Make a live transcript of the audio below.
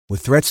With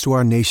threats to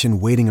our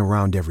nation waiting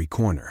around every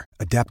corner,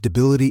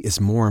 adaptability is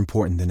more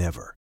important than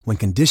ever. When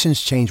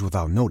conditions change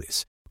without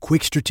notice,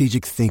 quick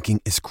strategic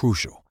thinking is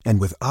crucial.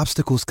 And with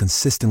obstacles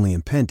consistently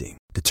impending,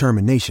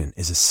 determination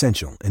is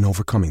essential in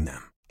overcoming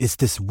them. It's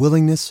this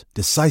willingness,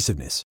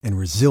 decisiveness, and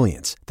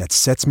resilience that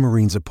sets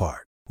Marines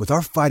apart. With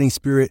our fighting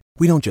spirit,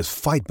 we don't just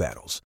fight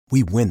battles,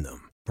 we win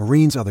them.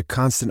 Marines are the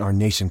constant our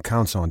nation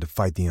counts on to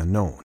fight the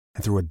unknown.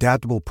 And through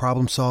adaptable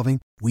problem solving,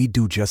 we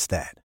do just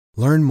that.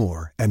 Learn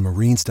more at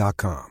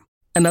marines.com.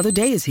 Another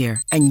day is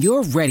here, and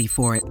you're ready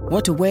for it.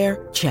 What to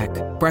wear? Check.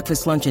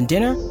 Breakfast, lunch, and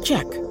dinner?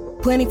 Check.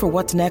 Planning for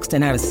what's next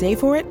and how to save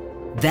for it?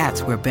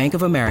 That's where Bank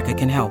of America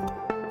can help.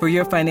 For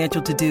your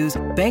financial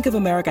to-dos, Bank of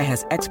America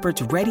has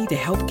experts ready to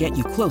help get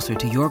you closer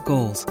to your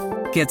goals.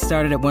 Get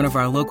started at one of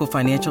our local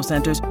financial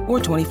centers or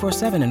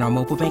 24/7 in our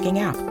mobile banking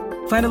app.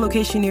 Find a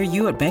location near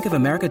you at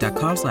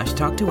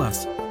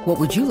bankofamerica.com/talktous. What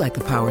would you like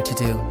the power to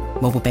do?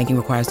 Mobile banking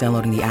requires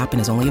downloading the app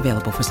and is only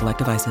available for select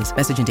devices.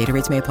 Message and data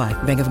rates may apply.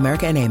 Bank of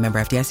America N.A., member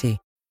FDIC.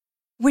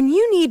 When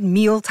you need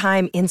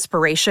mealtime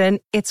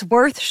inspiration, it's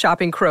worth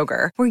shopping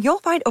Kroger, where you'll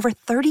find over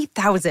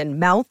 30,000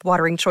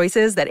 mouth-watering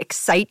choices that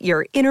excite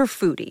your inner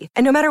foodie.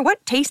 And no matter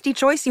what tasty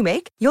choice you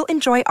make, you'll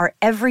enjoy our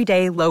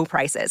everyday low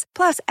prices,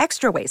 plus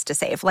extra ways to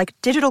save, like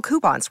digital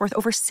coupons worth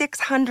over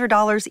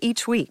 $600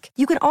 each week.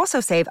 You can also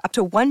save up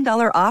to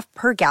 $1 off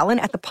per gallon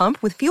at the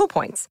pump with fuel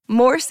points.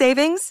 More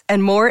savings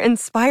and more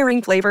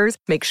inspiring flavors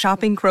make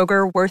shopping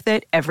Kroger worth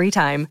it every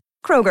time.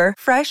 Kroger,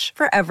 fresh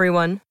for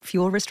everyone.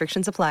 Fuel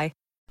restrictions apply.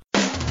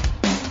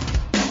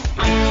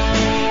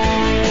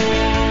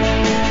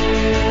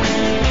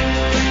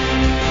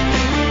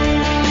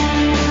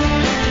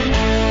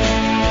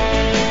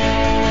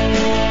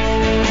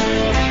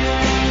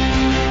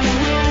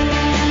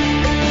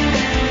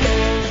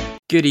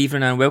 Good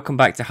evening and welcome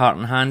back to Heart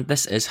and Hand.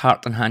 This is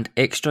Heart and Hand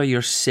Extra,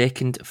 your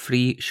second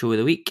free show of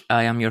the week.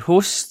 I am your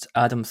host,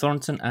 Adam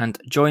Thornton, and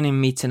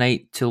joining me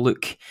tonight to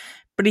look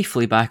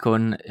briefly back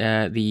on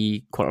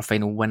the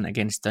quarter-final win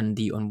against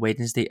Dundee on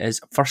Wednesday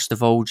is, first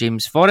of all,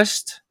 James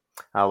Forrest.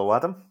 Hello,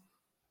 Adam.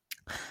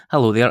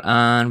 Hello there,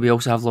 and we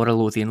also have Laura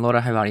Lothian.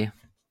 Laura, how are you?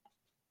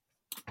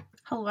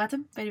 Hello,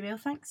 Adam. Very well,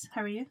 thanks.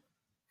 How are you?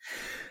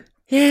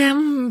 Yeah,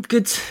 I'm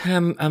good.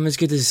 I'm as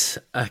good as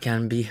I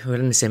can be. We're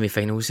in the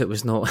semi-finals. It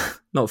was not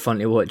fun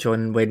to watch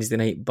on Wednesday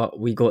night, but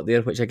we got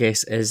there, which I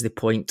guess is the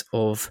point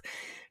of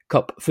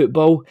cup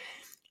football.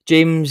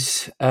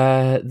 James,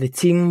 the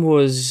team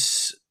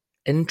was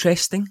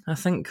interesting. I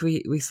think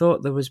we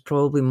thought there was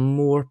probably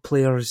more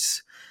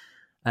players,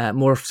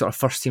 more sort of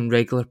first-team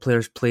regular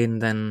players playing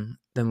than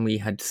we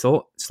had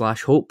thought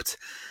 / hoped.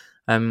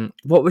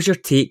 What was your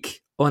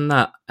take on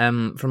that?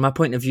 From my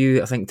point of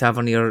view, I think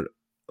Tavernier,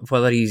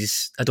 whether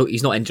he's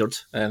not injured,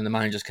 the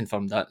manager's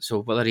confirmed that.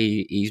 So whether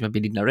he's maybe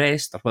needing a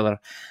rest or whether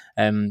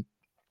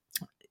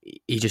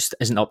he just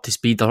isn't up to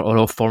speed or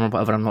off form or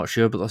whatever, I'm not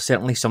sure. But there's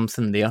certainly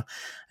something there.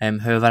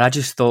 However, I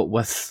just thought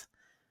with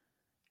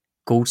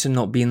Goldson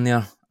not being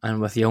there and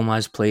with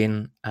Yilmaz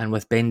playing and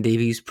with Ben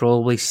Davies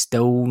probably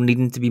still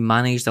needing to be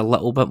managed a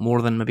little bit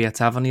more than maybe a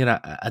Tavernier,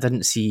 I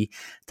didn't see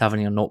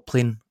Tavernier not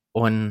playing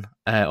on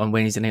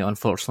Wednesday night,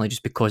 unfortunately,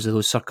 just because of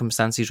those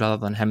circumstances rather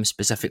than him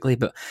specifically.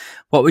 But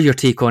what was your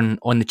take on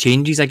the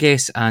changes, I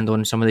guess, and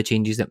on some of the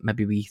changes that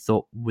maybe we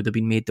thought would have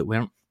been made that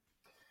weren't?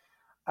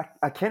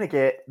 I kind of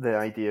get the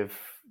idea of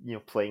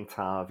playing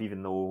Tav,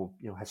 even though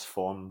his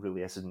form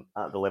really isn't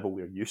at the level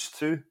we're used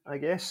to. I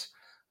guess,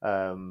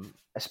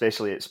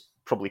 especially it's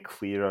probably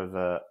clearer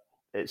that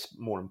it's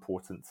more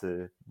important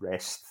to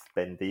rest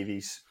Ben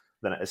Davies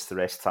than it is to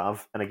rest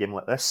Tav in a game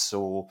like this.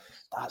 So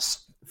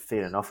that's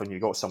fair enough. And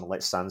you've got someone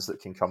like Sands that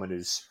can come in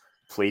who's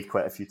played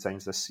quite a few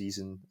times this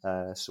season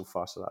so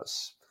far. So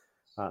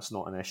that's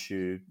not an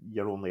issue.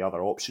 Your only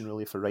other option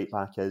really for right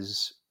back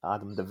is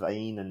Adam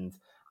Devine. And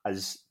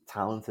as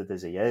talented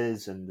as he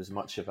is and as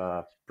much of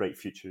a bright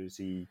future as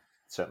he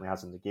certainly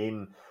has in the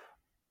game,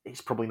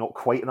 he's probably not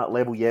quite at that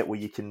level yet where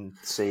you can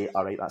say,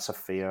 all right, that's a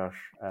fair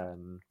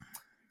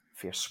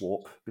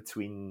swap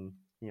between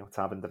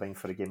Tav and Devine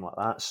for a game like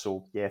that.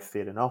 So yeah,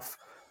 fair enough.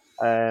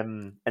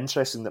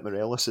 Interesting that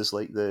Morelos is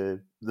like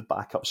the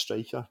backup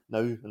striker now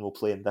and will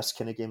play in this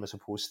kind of game as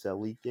opposed to a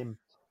league game.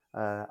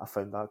 I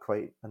found that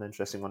quite an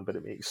interesting one, but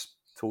it makes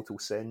total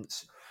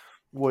sense.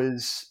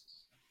 Was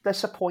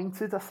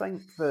disappointed, I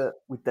think, that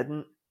we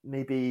didn't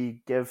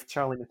maybe give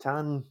Charlie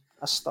McCann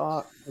a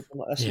start.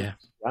 Yeah.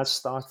 He has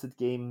started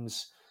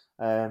games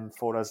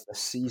for us this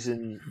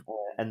season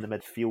in the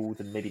midfield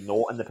and maybe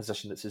not in the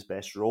position that's his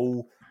best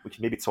role. We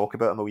can maybe talk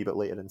about him a wee bit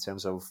later in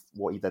terms of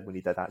what he did when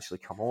he did actually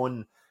come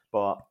on.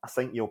 But I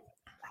think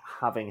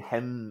having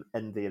him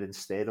in there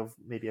instead of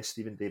maybe a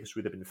Stephen Davis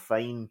would have been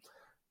fine.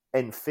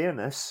 In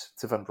fairness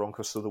to Van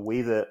Bronckhorst, so the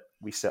way that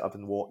we set up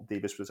and what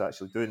Davis was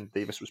actually doing,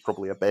 Davis was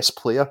probably our best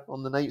player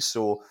on the night,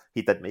 so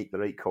he did make the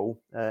right call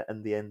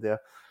in the end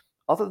there.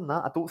 Other than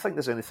that, I don't think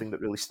there's anything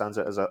that really stands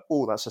out as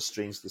that's a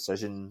strange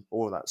decision,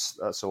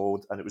 that's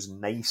odd, and it was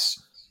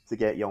nice to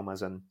get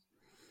Yilmaz in.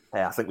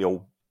 I think we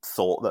all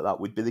thought that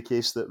would be the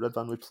case that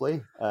Ridvan would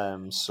play.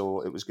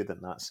 So it was good in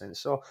that sense.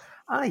 So,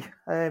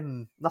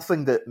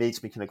 nothing that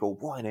makes me kind of go,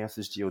 what on earth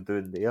is Gio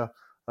doing there?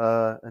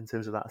 In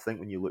terms of that, I think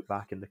when you look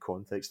back in the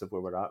context of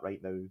where we're at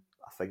right now,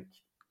 I think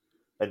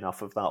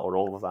enough of that or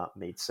all of that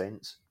made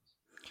sense.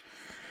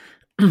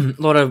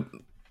 Laura,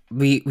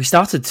 we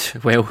started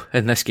well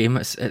in this game.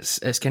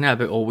 It's kind of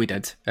about all we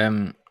did.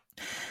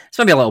 It's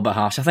maybe a little bit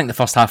harsh. I think the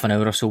first half an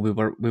hour or so we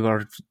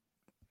were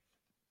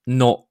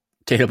not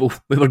terrible.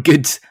 We were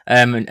good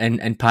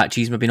in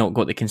patches, maybe not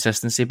got the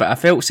consistency, but I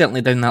felt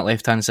certainly down that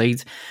left hand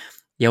side,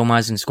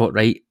 Yilmaz and Scott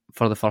Wright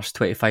for the first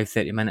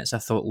 25-30 minutes I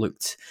thought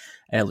looked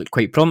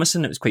quite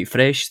promising. It was quite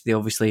fresh.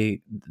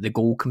 The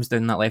goal comes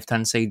down that left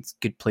hand side.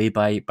 Good play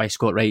by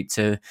Scott Wright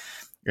to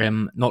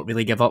not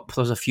really give up.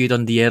 There's a few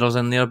Dundee errors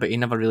in there, but he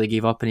never really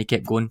gave up and he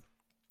kept going.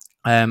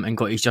 And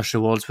got his just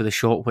rewards with a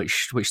shot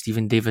which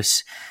Stephen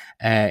Davis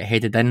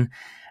headed in.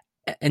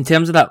 In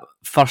terms of that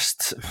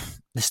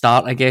the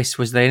start, I guess,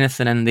 was there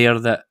anything in there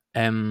that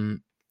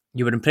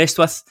you were impressed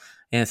with?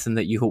 Anything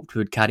that you hoped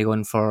would carry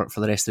on for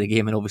the rest of the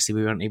game? And obviously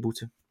we weren't able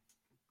to.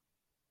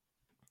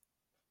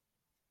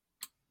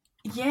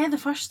 Yeah, the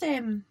first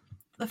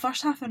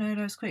half an hour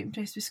I was quite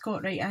impressed with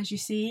Scott Wright. As you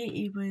say,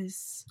 he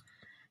was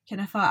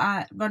kind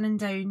of running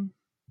down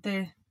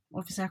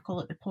obviously I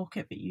call it the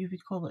pocket, but you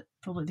would call it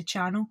probably the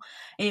channel,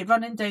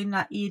 running down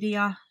that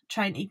area,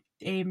 trying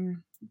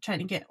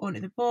to get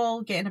onto the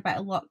ball, getting a bit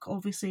of luck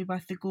obviously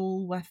with the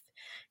goal, with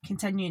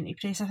continuing to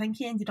press. I think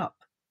he ended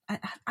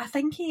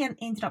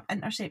up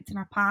intercepting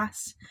a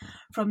pass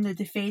from the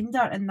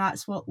defender, and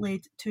that's what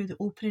led to the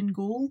opening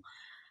goal.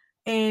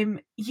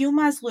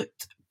 Yilmaz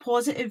looked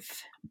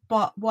positive,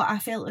 but what I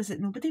felt is that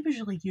nobody was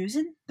really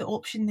using the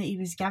option that he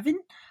was given.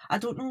 I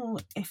don't know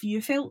if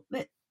you felt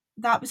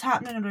that was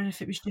happening or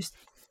if it was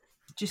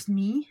just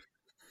me.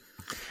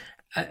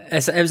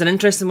 It was an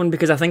interesting one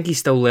because I think he's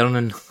still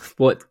learning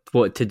what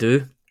to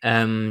do.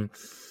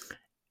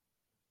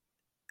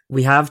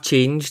 We have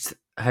changed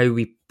how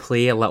we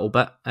play a little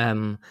bit.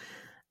 I'm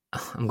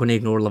going to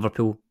ignore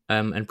Liverpool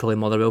and probably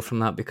Motherwell from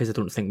that because I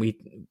don't think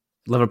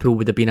Liverpool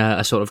would have been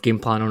a sort of game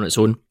plan on its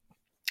own.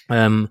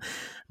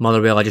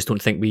 Motherwell, I just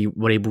don't think we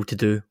were able to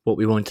do what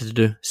we wanted to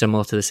do,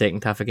 similar to the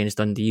second half against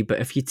Dundee.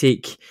 But if you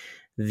take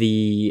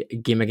the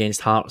game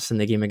against Hearts and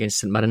the game against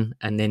St Mirren,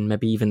 and then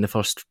maybe even the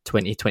first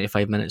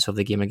 20-25 minutes of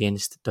the game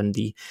against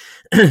Dundee,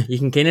 you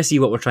can kind of see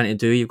what we're trying to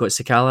do. You've got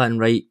Sakala and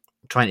Wright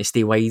trying to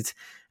stay wide,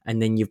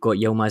 and then you've got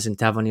Yilmaz and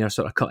Tavernier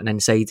sort of cutting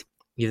inside.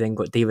 You've then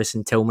got Davis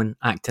and Tillman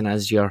acting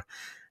as your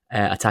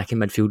attacking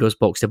midfielders,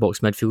 box-to-box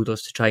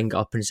midfielders, to try and get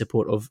up in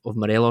support of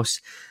Morelos.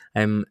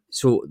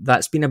 So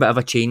that's been a bit of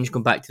a change,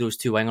 going back to those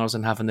two wingers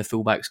and having the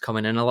fullbacks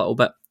coming in a little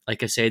bit.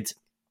 Like I said,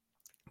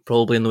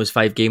 probably in those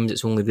 5 games,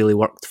 it's only really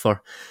worked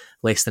for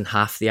less than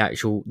half the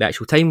actual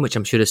time, which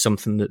I'm sure is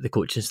something that the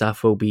coaching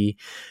staff will be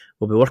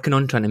working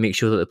on, trying to make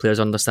sure that the players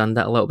understand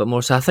that a little bit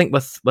more. So I think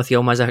with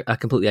Yilmaz, I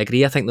completely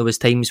agree. I think there was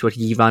times where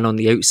he ran on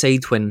the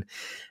outside when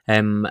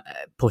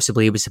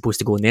possibly he was supposed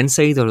to go on the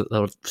inside,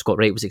 or Scott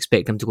Wright was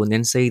expecting him to go on the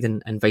inside,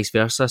 and vice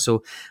versa.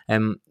 So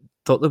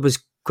thought there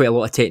was quite a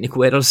lot of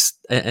technical errors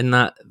in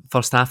that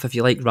first half, if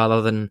you like,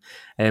 rather than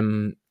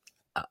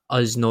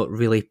us not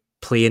really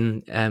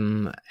playing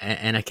in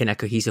a kind of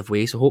cohesive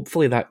way. So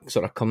hopefully that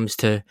sort of comes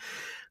to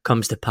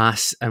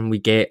pass and we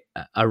get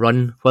a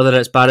run, whether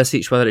it's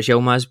Barisic, whether it's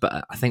Yilmaz.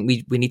 But I think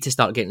we need to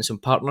start getting some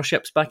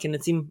partnerships back in the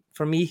team.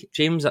 For me,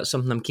 James, that's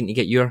something I'm keen to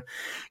get your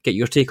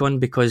take on,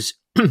 because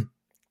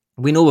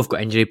we know we've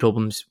got injury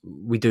problems,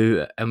 we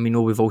do, and we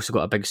know we've also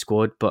got a big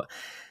squad. But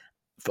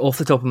off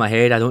the top of my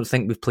head, I don't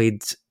think we've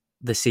played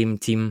the same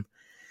team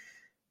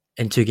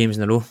in 2 games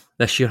in a row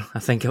this year. I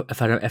think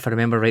if I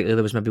remember rightly,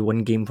 there was maybe one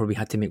game where we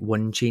had to make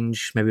one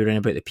change, maybe around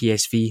about the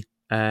PSV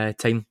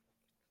time.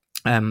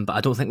 But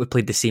I don't think we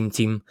played the same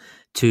team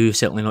 2,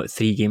 certainly not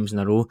 3 games in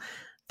a row.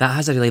 That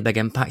has a really big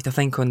impact, I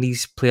think, on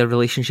these player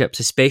relationships,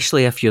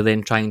 especially if you're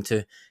then trying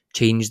to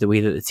change the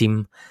way that the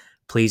team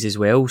plays as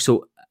well.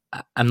 So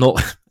I'm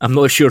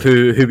not sure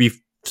who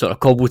we've sort of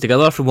cobbled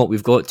together from what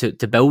we've got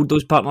to build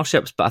those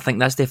partnerships, but I think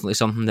that's definitely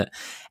something that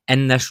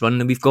in this run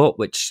that we've got,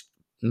 which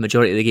the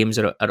majority of the games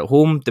are at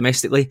home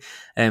domestically,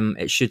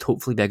 it should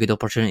hopefully be a good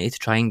opportunity to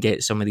try and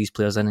get some of these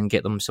players in and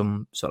get them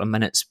some sort of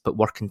minutes, but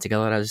working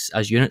together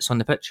as units on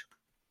the pitch.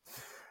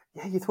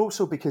 Yeah, you'd hope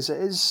so, because it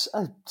is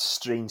a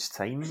strange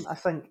time. I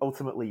think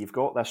ultimately you've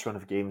got this run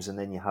of games and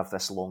then you have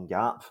this long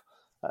gap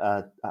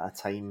at a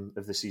time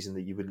of the season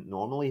that you wouldn't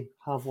normally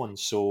have one.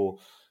 So,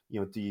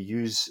 do you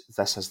use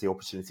this as the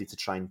opportunity to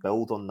try and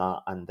build on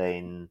that, and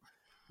then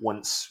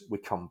once we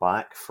come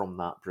back from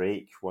that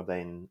break, we're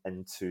then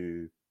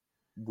into,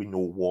 we know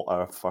what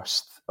our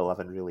first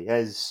 11 really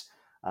is,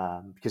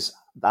 because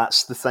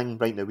that's the thing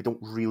right now. We don't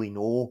really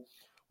know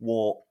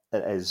what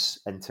it is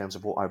in terms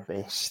of what our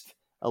best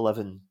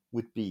 11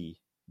 would be.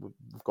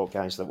 We've got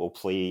guys that will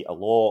play a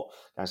lot,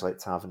 guys like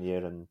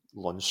Tavernier and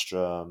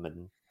Lundstrom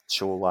and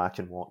Cholak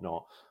and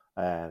whatnot.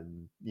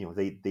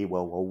 They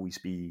will always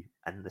be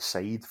in the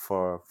side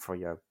for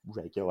your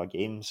regular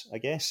games, I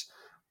guess.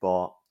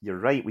 But you're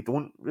right. We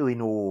don't really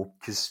know,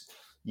 because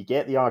you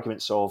get the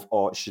arguments of,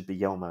 oh, it should be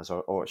Yilmaz,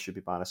 or it should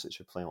be Barisic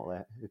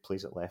who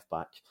plays at left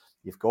back.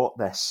 You've got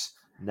this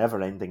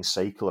never-ending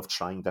cycle of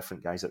trying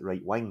different guys at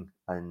right wing,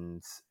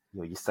 and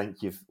you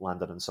think you've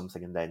landed on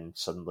something, and then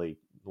suddenly,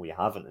 no, you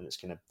haven't, and it's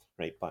kind of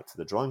right back to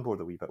the drawing board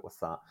a wee bit with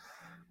that.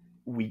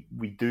 We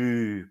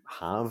do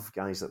have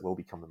guys that will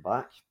be coming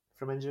back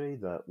from injury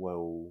that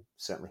will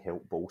certainly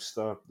help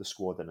bolster the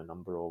squad in a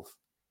number of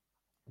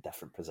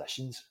different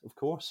positions, of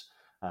course.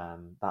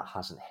 That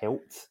hasn't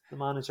helped the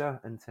manager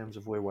in terms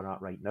of where we're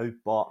at right now,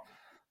 but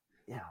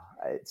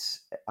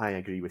I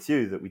agree with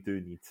you that we do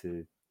need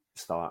to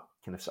start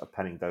kind of sort of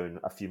pinning down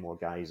a few more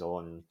guys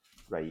on,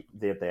 right,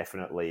 they're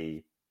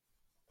definitely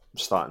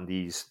starting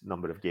these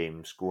number of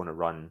games, go on a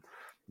run,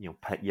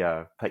 pick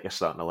your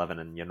starting 11,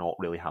 and you're not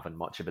really having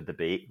much of a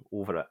debate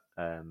over it.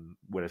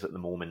 Whereas at the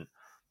moment,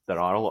 there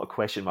are a lot of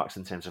question marks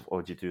in terms of,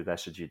 oh, do you do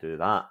this or do you do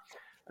that?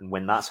 And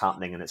when that's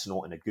happening and it's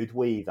not in a good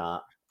way,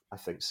 that I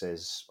think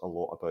says a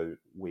lot about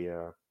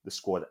where the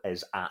squad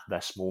is at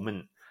this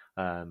moment.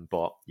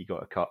 But you got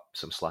to cut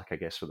some slack, I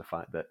guess, for the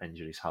fact that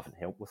injuries haven't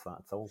helped with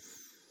that at all.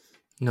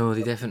 No,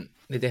 they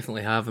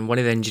definitely have. And one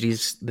of the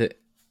injuries that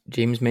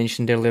James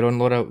mentioned earlier on,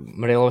 Laura,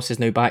 Morelos is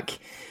now back.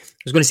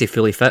 I was going to say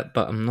fully fit,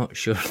 but I'm not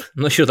sure.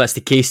 I'm not sure that's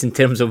the case in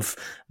terms of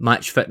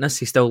match fitness.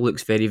 He still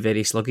looks very,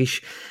 very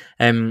sluggish.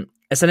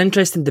 It's an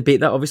interesting debate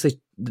that obviously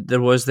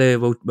there was the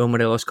will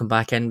Morelos come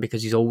back in,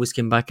 because he's always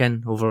came back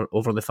in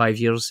over the 5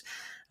 years.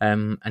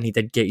 And he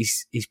did get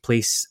his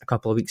place a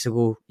couple of weeks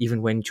ago,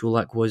 even when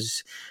Čolak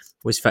was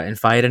fit and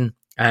firing.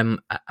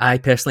 I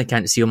personally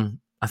can't see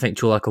him. I think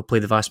Čolak will play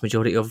the vast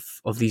majority of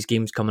these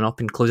games coming up,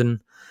 including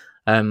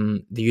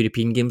the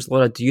European games.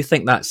 Laura, do you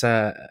think that's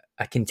a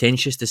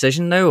contentious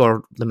decision now,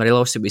 or the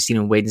Morelos that we've seen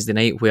on Wednesday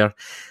night, where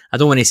I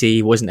don't want to say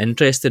he wasn't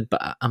interested,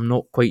 but I'm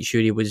not quite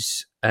sure he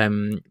was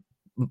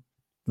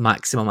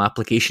maximum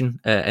application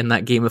in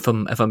that game, if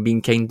I'm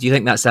being kind? Do you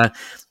think that's a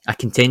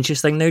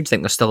contentious thing now? Do you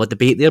think there's still a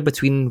debate there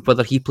between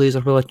whether he plays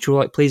or whether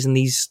Čolak plays in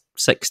these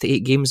 6 to 8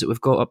 games that we've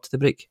got up to the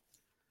break?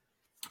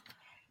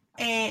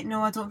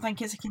 No, I don't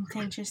think it's a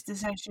contentious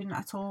decision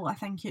at all. I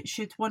think it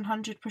should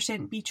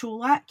 100% be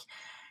Čolak.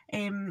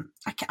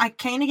 I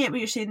kind of get what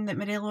you're saying, that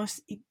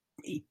Morelos,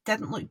 he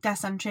didn't look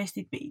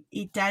disinterested, but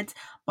he did.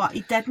 But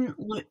he didn't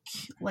look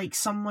like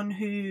someone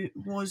who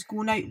was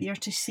going out there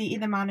to say to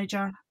the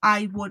manager,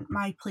 I want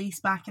my place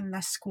back in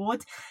this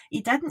squad.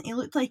 He didn't. He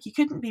looked like he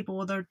couldn't be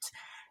bothered.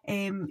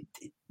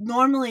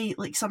 Normally,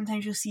 like,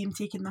 sometimes you'll see him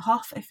taking the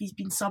huff if he's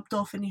been subbed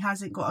off and he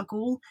hasn't got a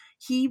goal.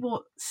 He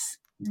was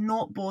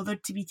not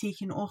bothered to be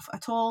taken off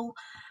at all.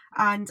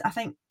 And I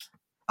think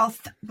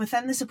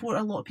within the support,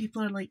 a lot of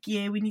people are like,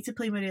 yeah, we need to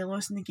play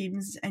Morelos in the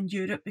games in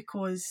Europe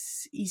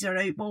because he's our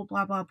outball,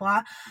 blah, blah,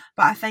 blah.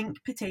 But I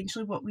think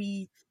potentially what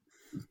we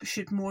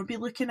should more be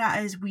looking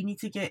at is we need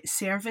to get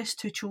service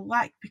to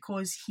Čolak,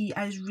 because he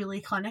is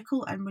really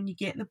clinical, and when you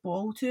get the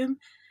ball to him,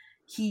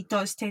 he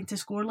does tend to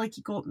score. Like,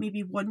 he got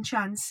maybe one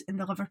chance in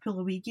the Liverpool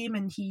away game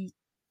and he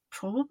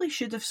probably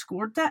should have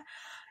scored it.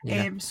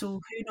 Yeah. So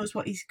who knows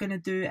what he's going to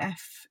do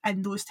if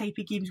in those type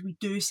of games we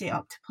do set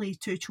up to play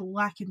to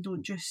Čolak and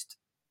don't just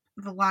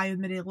rely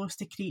on Morelos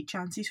to create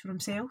chances for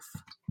himself.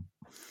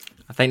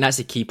 I think that's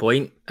a key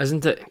point,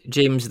 isn't it,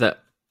 James,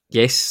 that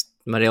yes,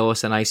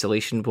 Morelos in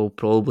isolation will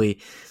probably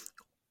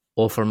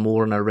offer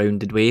more in a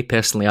rounded way.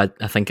 Personally,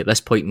 I think at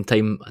this point in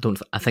time,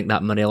 I think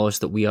that Morelos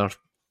that we are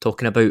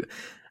talking about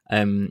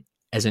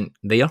isn't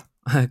there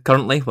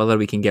currently. Whether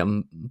we can get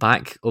him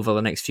back over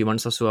the next few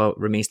months or so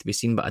remains to be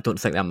seen, but I don't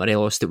think that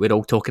Morelos that we're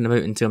all talking about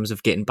in terms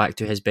of getting back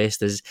to his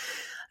best is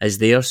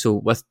there. So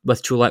with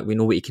Čolak, we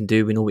know what he can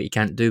do, we know what he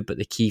can't do, but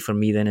the key for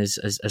me then is,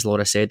 as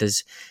Laura said,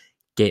 is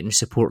getting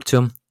support to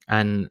him.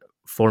 And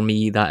for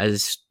me, that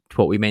is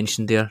what we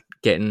mentioned there,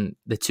 getting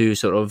the two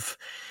sort of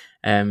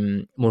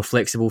more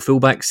flexible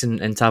fullbacks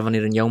in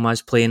Tavernier and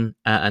Yilmaz playing,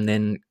 and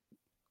then,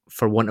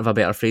 for want of a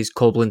better phrase,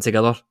 cobbling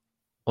together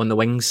on the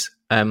wings,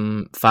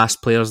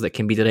 fast players that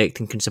can be direct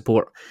and can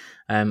support,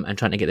 and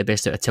trying to get the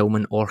best out of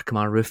Tillman or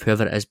Kemar Roofe,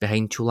 whoever it is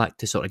behind Čolak,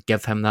 to sort of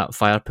give him that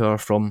firepower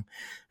from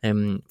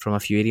a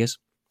few areas.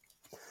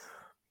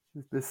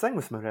 The thing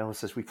with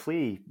Morelos is we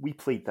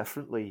play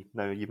differently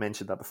now. You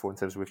mentioned that before in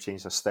terms of we've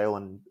changed our style,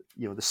 and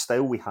the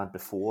style we had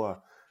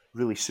before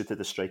really suited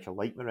a striker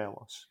like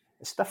Morelos.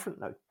 It's different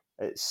now.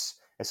 It's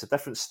a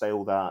different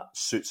style that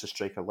suits a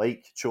striker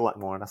like Čolak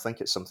more, and I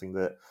think it's something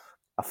that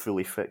a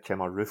fully fit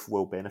Kemar Roofe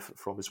will benefit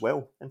from as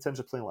well in terms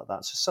of playing like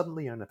that. So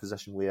suddenly you're in a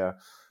position where,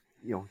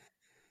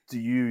 do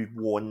you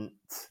want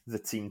the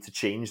team to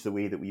change the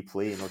way that we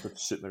play in order to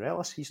suit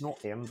Morelos? He's not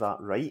earned that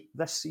right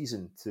this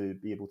season to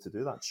be able to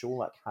do that.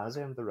 Čolak has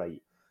earned the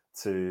right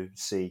to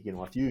say,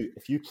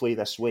 if you play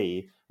this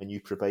way and you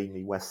provide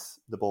me with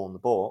the ball in the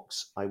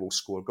box, I will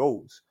score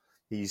goals.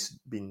 He's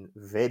been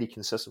very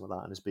consistent with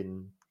that and has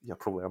been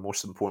probably our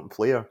most important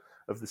player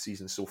of the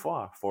season so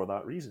far for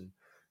that reason.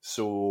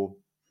 So,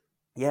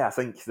 yeah, I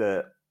think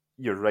that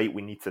you're right.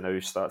 We need to now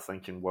start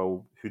thinking,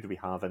 well, who do we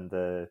have in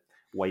the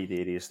wide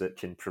areas that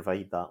can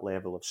provide that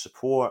level of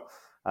support?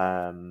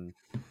 Tavernier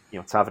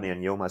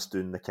and Yilmaz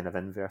doing the kind of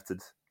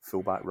inverted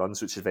fullback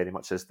runs, which is very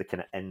much as the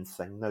kind of in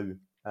thing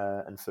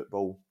now in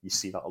football. You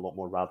see that a lot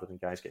more rather than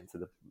guys getting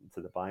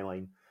to the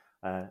byline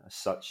as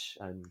such,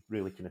 and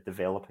really kind of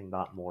developing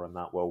that more, and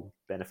that will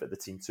benefit the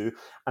team too.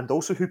 And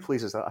also, who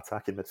plays as that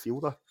attacking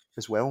midfielder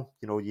as well?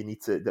 You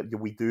need to.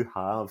 We do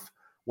have,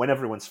 when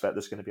everyone's fit,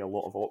 there's going to be a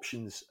lot of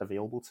options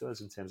available to us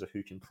in terms of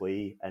who can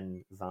play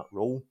in that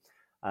role,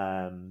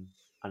 and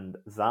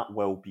that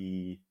will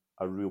be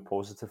a real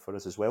positive for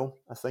us as well.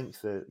 I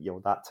think that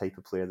that type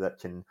of player that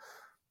can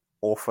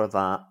offer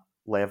that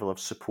level of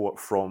support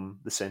from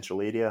the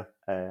central area,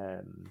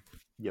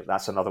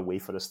 that's another way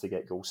for us to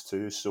get goals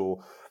too.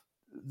 So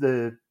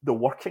the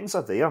workings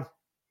are there,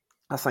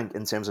 I think,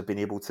 in terms of being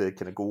able to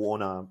kind of go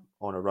on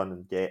a run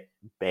and get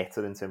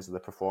better in terms of the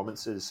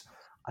performances.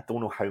 I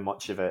don't know how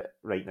much of it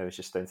right now is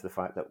just down to the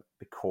fact that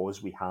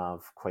because we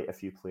have quite a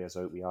few players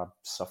out, we are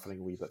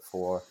suffering a wee bit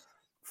for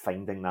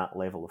finding that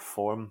level of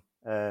form.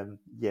 And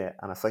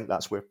I think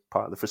that's where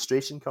part of the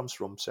frustration comes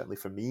from, certainly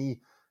for me,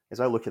 as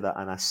I look at that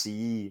and I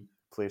see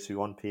players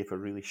who on paper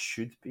really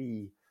should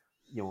be,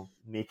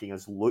 making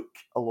us look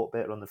a lot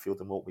better on the field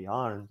than what we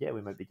are. And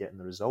we might be getting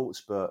the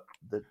results, but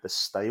the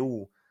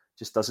style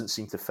just doesn't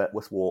seem to fit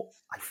with what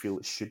I feel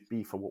it should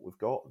be for what we've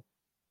got.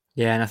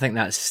 Yeah, and I think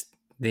that's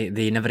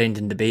the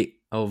never-ending debate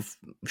of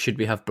should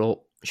we have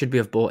bought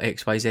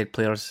XYZ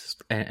players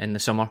in the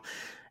summer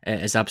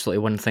is absolutely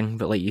one thing.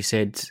 But like you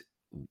said,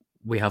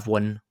 we have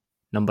one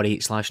number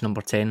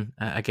 8/number 10,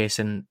 I guess,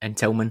 in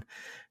Tillman,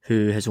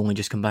 who has only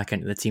just come back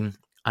into the team,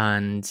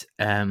 and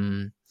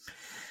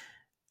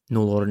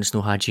no Lawrence,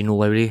 no Hadji, no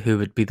Lowry, who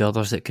would be the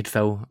others that could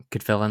fill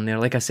in there.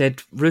 Like I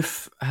said,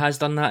 Roof has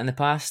done that in the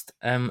past.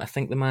 I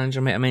think the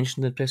manager might have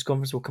mentioned in the press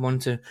conference. We'll come on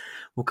to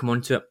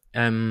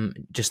it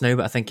just now,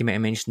 but I think he might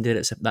have mentioned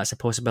it. That's a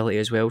possibility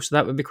as well. So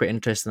that would be quite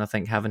interesting. I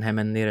think having him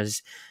in there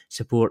as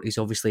support. He's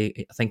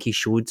obviously, I think he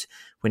showed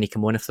when he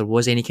came on, if there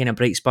was any kind of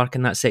bright spark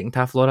in that second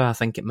half, Laura, I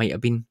think it might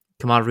have been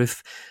Kamar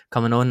Roof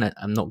coming on.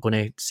 I'm not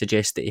going to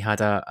suggest that he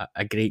had a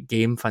great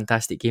game,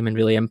 fantastic game, and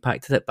really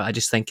impacted it, but I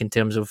just think in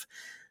terms of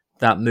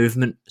that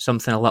movement,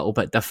 something a little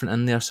bit different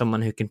in there,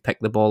 someone who can pick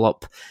the ball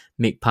up,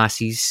 make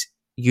passes,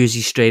 use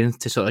his strength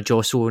to sort of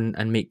jostle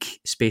and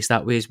make space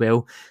that way as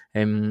well.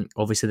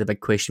 Obviously the big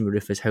question with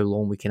Roof is how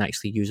long we can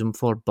actually use him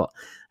for, but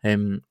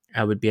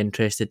I would be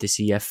interested to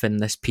see if in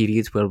this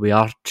period where we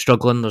are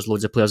struggling, there's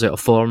loads of players out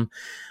of form,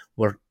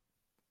 where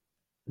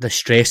the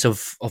stress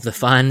of the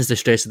fans, the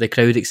stress of the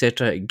crowd,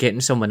 etc.,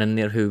 getting someone in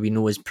there who we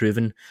know is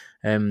proven,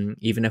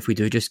 even if we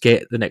do just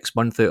get the next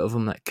month out of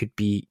him, that could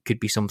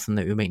be something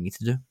that we might need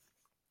to do.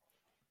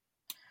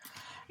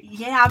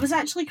 Yeah, I was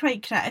actually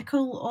quite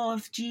critical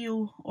of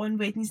Gio on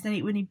Wednesday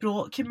night when he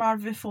brought Kamar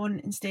Roof on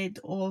instead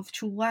of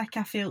Cholak.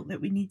 I felt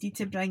that we needed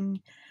to bring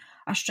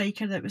a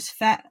striker that was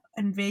fit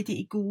and ready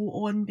to go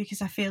on,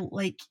 because I felt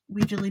like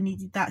we really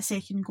needed that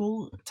second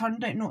goal. It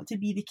turned out not to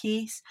be the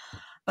case,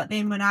 but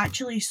then when I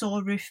actually saw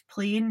Roof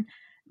playing,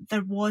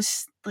 there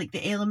was like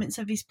the elements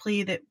of his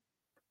play that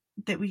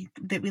we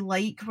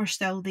like were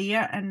still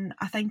there, and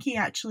I think he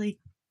actually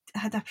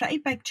had a pretty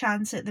big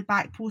chance at the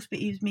back post, but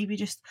he was maybe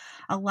just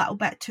a little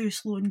bit too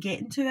slow in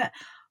getting to it.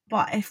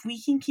 But if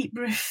we can keep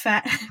Roof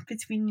fit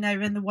between now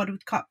and the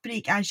World Cup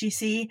break, as you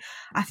say,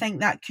 I think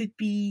that could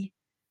be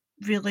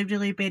really,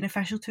 really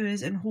beneficial to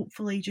us, and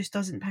hopefully just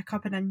doesn't pick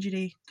up an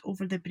injury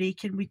over the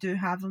break and we do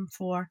have him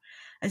for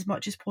as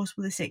much as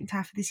possible the second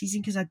half of the season,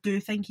 because I do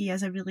think he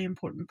is a really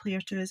important player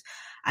to us,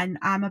 and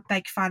I'm a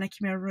big fan of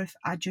Kamar Roof.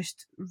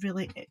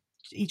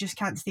 He just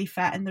can't stay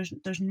fit, and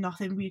there's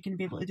nothing we're going to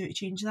be able to do to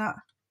change that.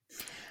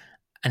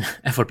 And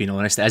if we're being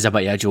honest, it is a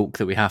bit of a joke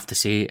that we have to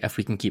say, if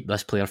we can keep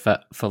this player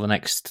fit for the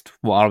next,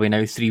 what are we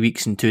now, 3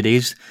 weeks and 2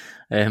 days,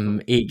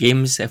 8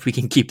 games, if we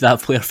can keep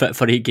that player fit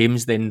for 8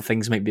 games, then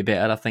things might be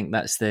better. I think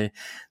that's the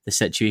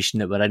situation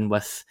that we're in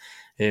with.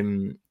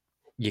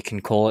 You can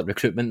call it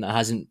recruitment that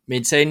hasn't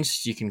made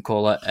sense, you can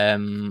call it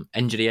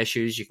injury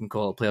issues, you can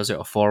call it players out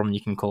of form,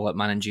 you can call it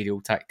managerial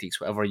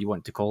tactics, whatever you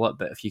want to call it,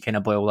 but if you kind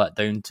of boil that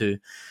down to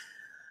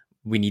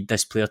we need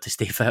this player to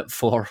stay fit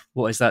for,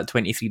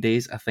 23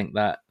 days, I think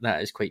that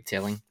is quite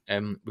telling.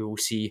 We will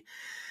see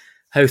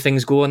how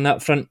things go on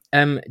that front.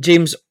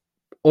 James,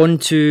 on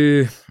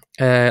to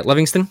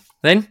Livingston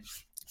then.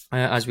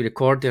 As we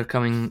record, they're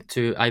coming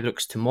to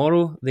Ibrox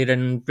tomorrow. They're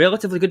in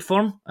relatively good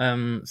form,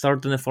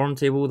 third in the form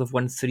table. They've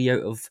won 3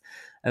 out of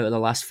the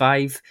last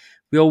 5.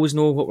 We always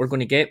know what we're going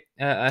to get,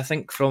 I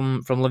think,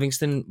 from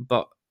Livingston,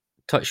 but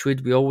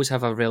touchwood, we always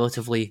have a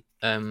relatively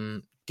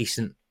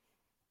decent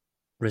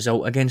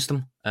result against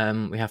them.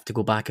 We have to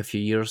go back a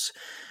few years,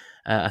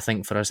 I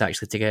think, for us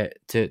actually to get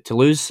to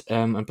lose,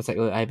 and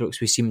particularly at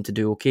Ibrox we seem to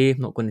do okay.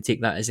 I'm not going to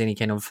take that as any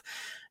kind of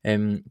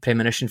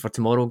premonition for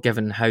tomorrow,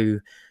 given how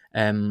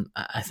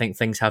I think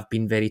things have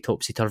been very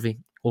topsy-turvy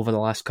over the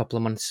last couple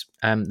of months.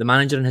 The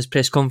manager in his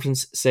press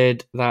conference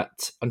said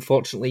that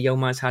unfortunately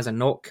Yilmaz has a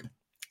knock.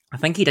 I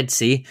think he did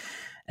say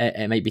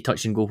it might be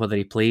touch and go whether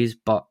he plays,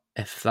 but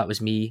if that was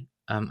me,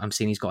 I'm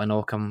saying he's got a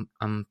knock.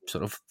 I'm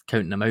sort of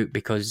counting him out,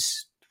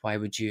 because why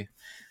would you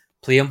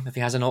play him if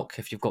he has a knock,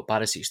 if you've got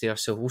Barisic there.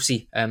 So we'll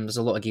see. There's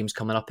a lot of games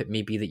coming up. It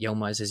may be that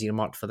Yilmaz is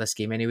earmarked for this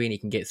game anyway, and he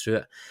can get through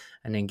it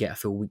and then get a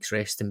full week's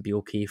rest and be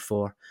okay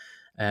for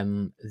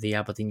the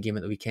Aberdeen game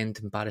at the weekend,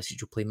 and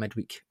Barisic will play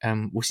midweek.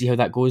 We'll see how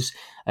that goes.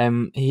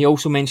 He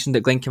also mentioned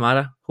that Glenn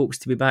Kamara hopes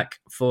to be back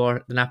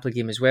for the Napoli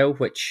game as well,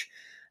 which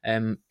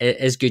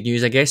is good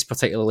news, I guess,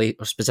 particularly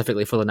or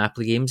specifically for the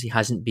Napoli games. He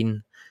hasn't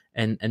been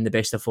in the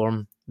best of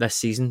form this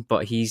season,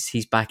 but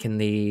he's back in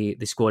the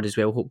squad as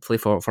well, hopefully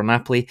for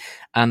Napoli.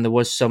 And there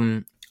was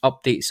some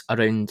updates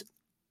around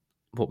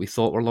what we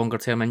thought were longer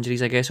term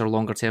injuries, I guess, or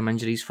longer term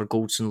injuries for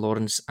Goldson,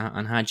 Lawrence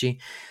and Hadji.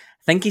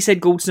 I think he said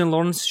Goldson and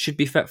Lawrence should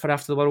be fit for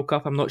after the World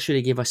Cup. I'm not sure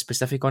he gave a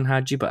specific on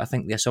Hadji, but I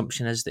think the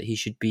assumption is that he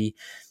should be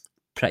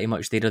pretty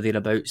much there or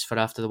thereabouts for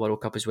after the World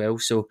Cup as well.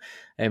 So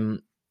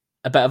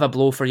a bit of a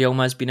blow for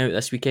Yilmaz being out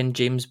this weekend,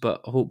 James,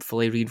 but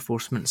hopefully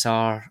reinforcements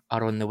are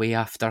on the way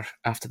after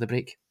the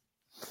break.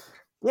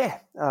 Yeah,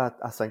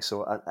 I think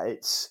so.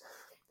 It's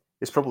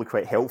probably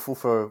quite helpful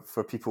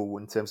for people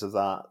in terms of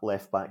that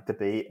left-back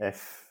debate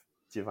if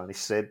Giovanni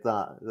said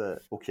that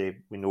okay,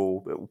 we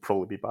know it will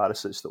probably be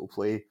Barisic that will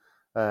play.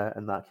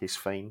 In that case,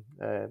 fine.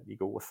 You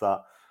go with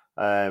that.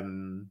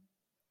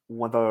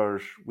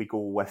 Whether we go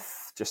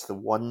with just the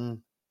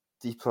one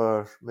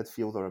deeper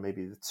midfielder or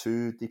maybe the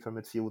two deeper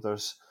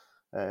midfielders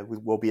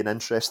will be an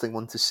interesting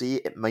one to see.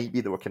 It might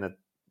be that we're kind of,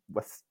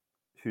 with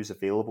who's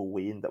available,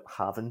 we end up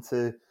having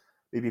to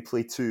maybe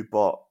play two,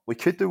 but we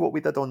could do what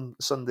we did on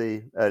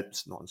Sunday.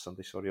 Not on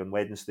Sunday, sorry, on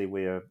Wednesday,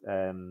 where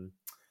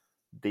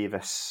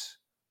Davis,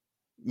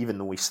 even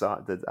though he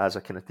started as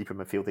a kind of deeper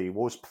midfielder, he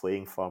was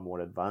playing far more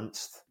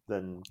advanced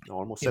than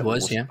normal. He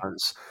was, yeah.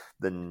 Advanced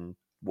than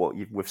what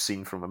we've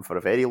seen from him for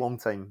a very long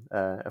time,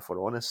 if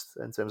we're honest,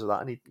 in terms of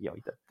that. And he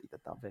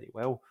did that very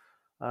well.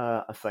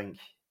 I think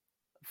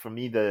for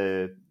me,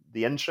 the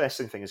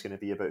interesting thing is going to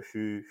be about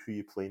who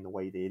you play in the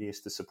wide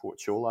areas to support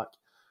Čolak.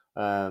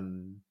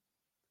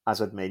 As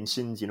I'd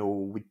mentioned,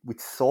 we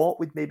thought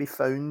we'd maybe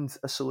found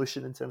a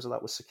solution in terms of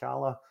that with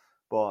Sakala,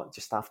 but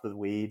just after the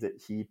way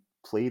that he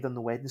played on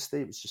the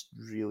Wednesday, it was just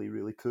really,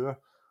 really poor.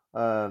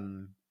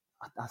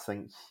 I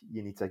think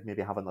you need to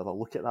maybe have another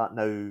look at that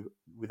now.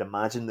 We'd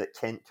imagine that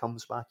Kent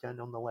comes back in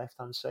on the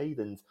left-hand side,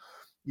 and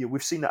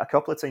we've seen that a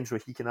couple of times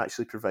where he can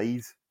actually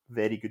provide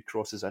very good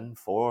crosses in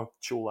for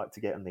Čolak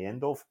to get in the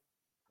end of.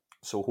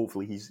 So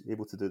hopefully he's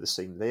able to do the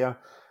same there.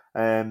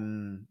 I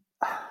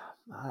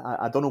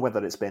don't know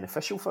whether it's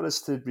beneficial for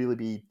us to really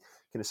be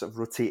kind of sort of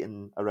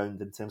rotating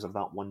around in terms of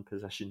that one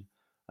position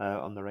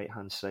on the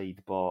right-hand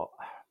side, but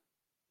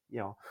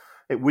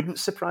it wouldn't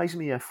surprise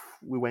me if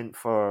we went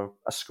for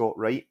a Scott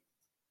Wright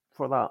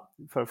for that,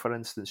 for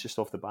instance, just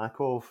off the back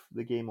of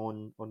the game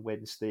on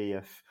Wednesday.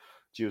 If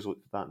Gio's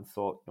looked at that and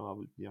thought,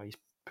 he's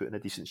putting a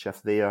decent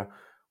shift there,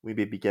 we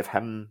maybe give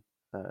him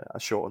a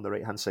shot on the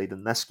right-hand side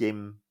in this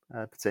game,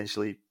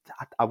 potentially.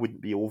 I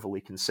wouldn't be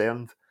overly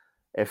concerned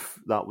if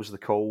that was the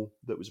call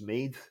that was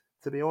made,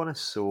 to be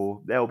honest.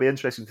 So it'll be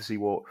interesting to see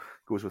what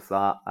goes with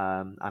that.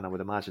 And I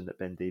would imagine that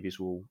Ben Davies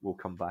will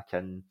come back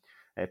in,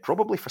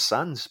 probably for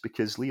Sands,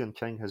 because Leon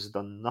King has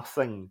done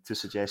nothing to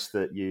suggest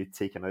that you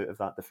take him out of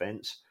that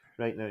defence.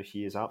 Right now,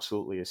 he has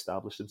absolutely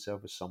established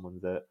himself as someone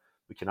that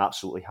we can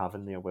absolutely have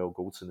in there while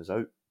Goldson is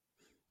out.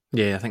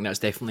 Yeah, I think that's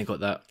definitely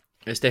got that.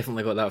 It's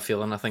definitely got that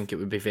feeling. I think it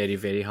would be very,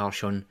 very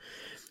harsh on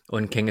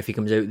King if he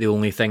comes out. The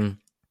only thing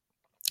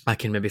I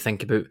can maybe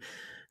think about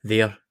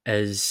there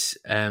is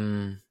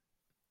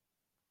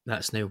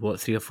that's now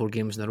 3 or 4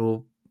 games in a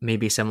row.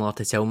 Maybe similar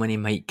to Tillman, he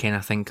might kind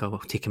of think I'll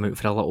take him out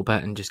for a little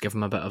bit and just give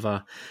him a bit of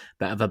a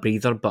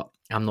breather. But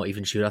I'm not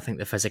even sure. I think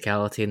the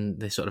physicality and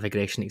the sort of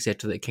aggression,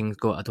 etc., that King's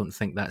got, I don't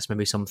think that's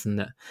maybe something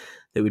that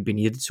would be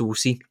needed. So we'll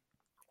see.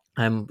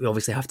 We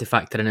obviously have to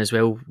factor in as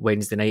well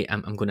Wednesday night.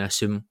 I'm going to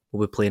assume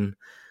we'll be playing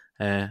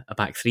a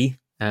back three,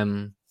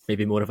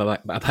 maybe more of a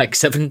back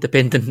seven,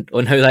 depending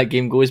on how that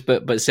game goes.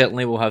 But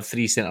certainly we'll have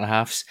 3 centre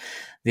halves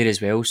there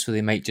as well. So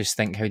they might just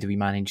think, how do we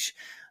manage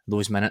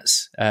those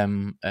minutes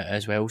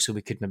as well? So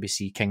we could maybe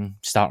see King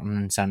starting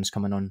and Sands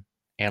coming on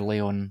early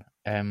on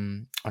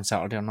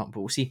Saturday or not, but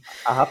we'll see.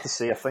 I have to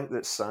say, I think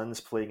that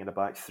Sands playing in a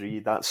back three,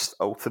 that's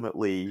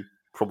ultimately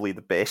probably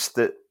the best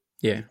that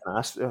you can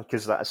ask,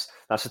 because that's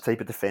the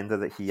type of defender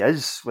that he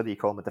is. Whether you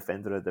call him a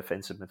defender or a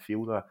defensive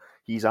midfielder,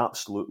 he's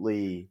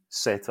absolutely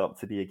set up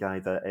to be a guy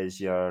that is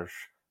your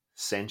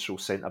central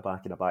centre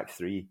back in a back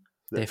three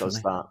that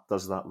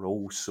does that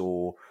role.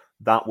 So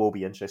that will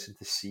be interesting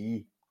to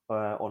see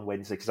on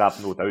Wednesday, because I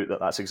have no doubt that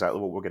that's exactly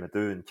what we're going to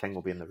do, and King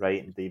will be in the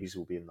right and Davies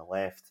will be in the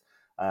left.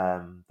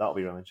 That'll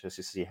be really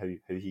interesting to see how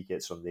he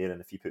gets on there,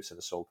 and if he puts in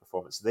a solid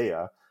performance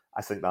there,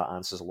 I think that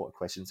answers a lot of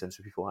questions in terms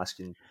of people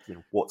asking,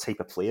 what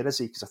type of player is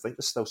he? Because I think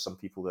there's still some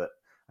people that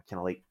are kind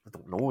of like, I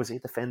don't know, is he a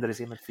defender, is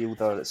he a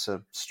midfielder? It's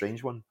a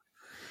strange one.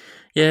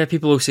 Yeah,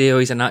 people will say,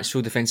 he's a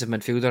natural defensive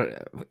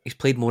midfielder. He's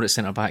played more at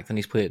centre-back than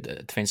he's played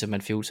at defensive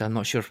midfield, so I'm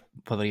not sure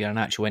whether you're a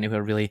natural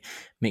anywhere really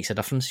makes a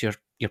difference.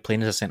 You're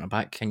playing as a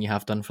centre-back, and you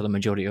have done for the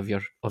majority of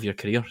your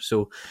career.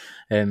 So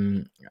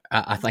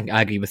I think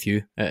I agree with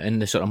you. In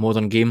the sort of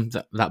modern game,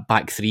 that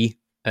back three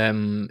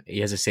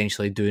He is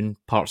essentially doing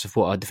parts of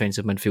what a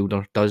defensive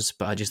midfielder does,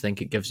 but I just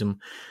think it gives him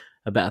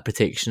a bit of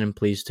protection and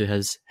plays to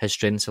his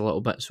strengths a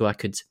little bit. So I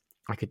could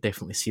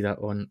definitely see that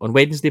on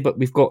Wednesday. But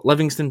we've got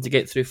Livingston to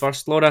get through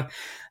first. Laura,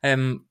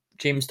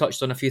 James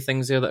touched on a few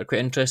things there that are quite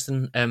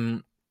interesting.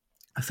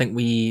 I think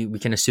we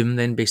can assume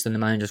then, based on the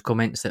manager's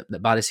comments, that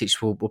Barisic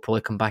will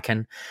probably come back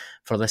in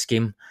for this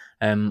game,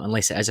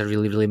 unless it is a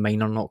really, really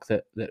minor knock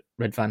that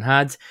Ridvan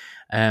had.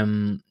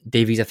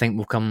 Davies, I think,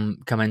 will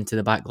come into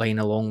the back line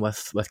along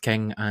with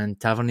King and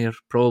Tavernier,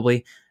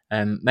 probably.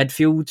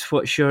 Midfield,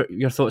 what's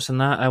your thoughts on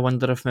that? I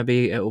wonder if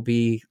maybe it will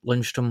be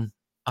Lundstrom,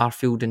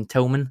 Arfield and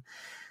Tillman.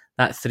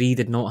 That three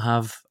did not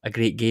have a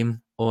great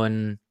game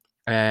on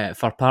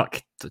Fir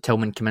Park.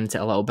 Tillman came into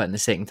it a little bit in the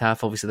second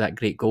half. Obviously, that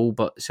great goal,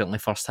 but certainly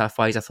first half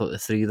wise, I thought the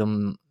three of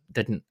them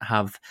didn't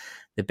have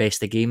the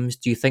best of games.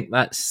 Do you think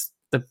that's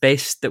the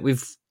best that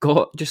we've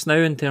got just now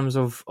in terms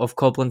of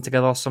cobbling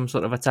together some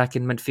sort of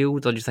attacking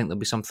midfield, or do you think there'll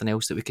be something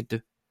else that we could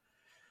do?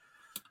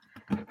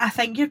 I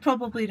think you're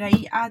probably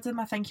right, Adam.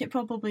 I think it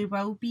probably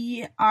will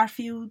be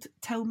Arfield,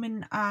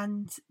 Tillman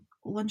and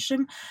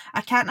Lundstrom. I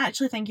can't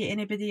actually think of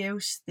anybody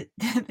else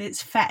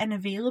that's fit and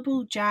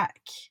available. Jack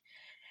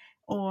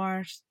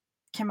or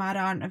Kamara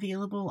aren't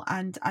available,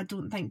 and I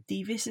don't think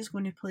Davies is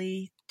going to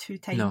play 2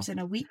 times in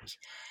a week,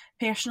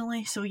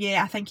 personally. So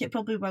yeah, I think it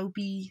probably will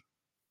be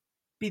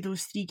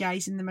those 3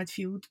 guys in the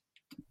midfield,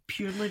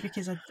 purely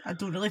because I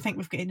don't really think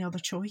we've got any other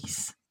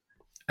choice.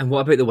 And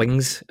what about the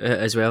wings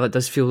as well? It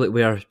does feel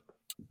like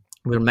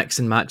we're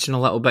mixing matching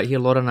a little bit here,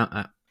 Laura,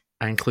 and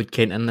I include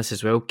Kent in this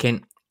as well.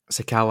 Kent,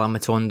 Sakala,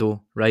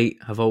 Matondo, Wright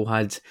have all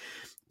had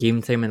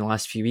game time in the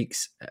last few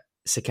weeks.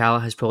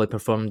 Sakala has probably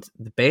performed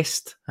the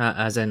best,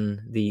 as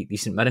in the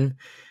St Mirren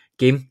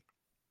game.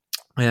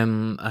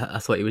 I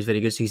thought he was very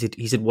good. So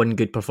he's had one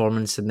good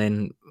performance and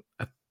then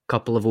a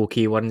couple of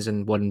okay ones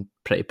and one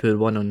pretty poor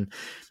one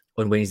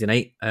on Wednesday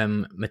night.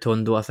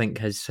 Matondo, I think,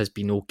 has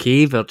been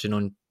okay, verging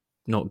on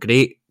not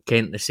great.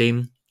 Kent the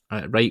same.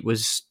 Wright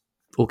was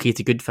okay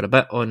to good for a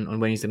bit on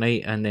Wednesday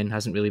night and then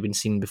hasn't really been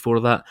seen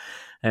before that.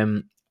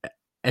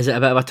 Is it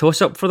a bit of a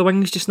toss-up for the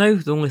wings just now?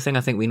 The only thing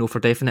I think we know for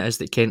definite is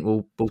that Kent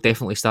will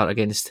definitely start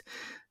against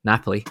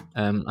Napoli.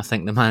 I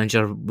think the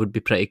manager would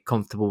be pretty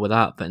comfortable with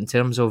that. But in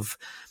terms of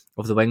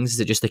the wings, is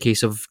it just a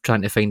case of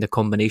trying to find a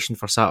combination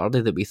for Saturday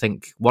that we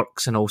think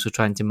works and also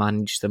trying to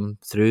manage them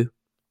through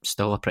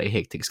still a pretty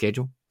hectic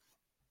schedule?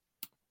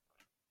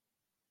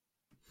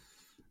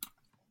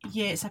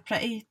 Yeah, it's a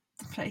pretty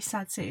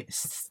sad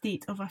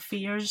state of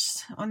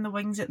affairs on the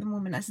wings at the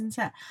moment, isn't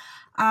it?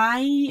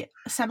 I,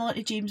 similar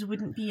to James,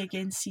 wouldn't be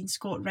against seeing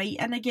Scott Wright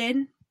in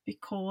again,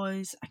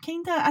 because I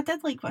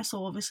did like what I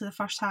saw, obviously, the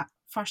first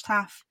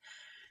half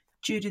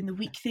during the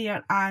week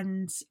there,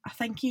 and I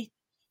think he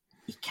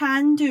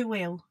can do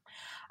well,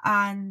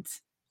 and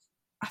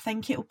I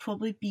think it'll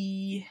probably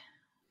be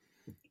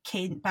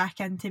Kent back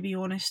in, to be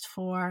honest,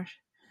 for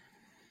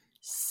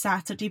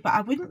Saturday. But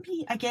I wouldn't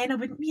be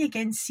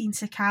against seeing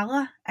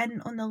Sakala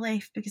in on the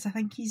left, because I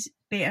think he's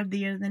better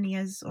there than he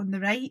is on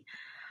the right,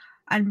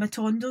 and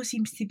Matondo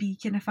seems to be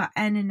kind of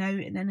in and out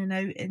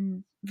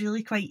and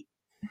really quite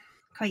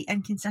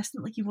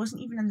inconsistent. Like, he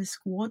wasn't even in the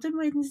squad on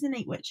Wednesday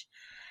night, which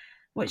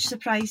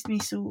surprised me.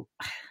 So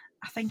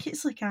I think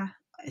it's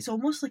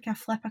almost like a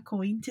flip a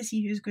coin to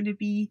see who's going to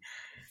be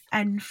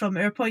in from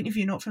our point of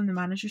view, not from the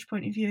manager's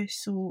point of view.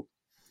 So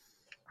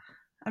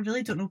I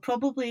really don't know.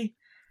 Probably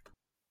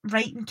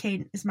Wright and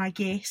Kent is my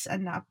guess,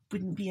 and I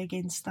wouldn't be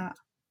against that.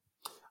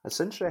 It's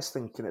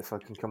interesting, if I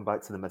can come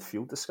back to the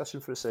midfield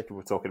discussion for a second.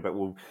 We're talking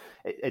about,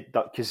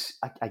 because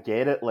I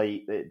get it,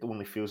 like, it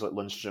only feels like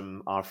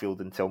Lundstrom, Arfield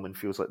and Tillman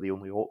feels like the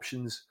only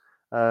options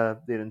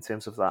there in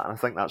terms of that, and I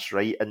think that's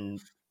right.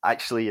 And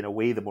actually, in a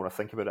way, the more I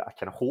think about it, I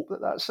kind of hope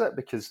that that's it,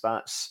 because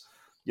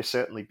you're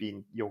certainly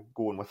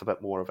going with a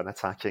bit more of an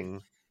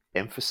attacking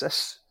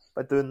emphasis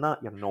by doing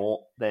that. You're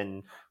not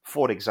then,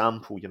 for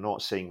example, you're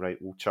not saying, right,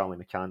 well, Charlie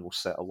McCann will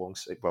sit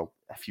alongside, well,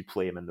 if you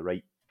play him in the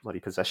right bloody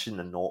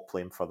position and not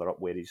play him further up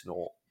where he's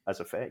not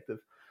as effective.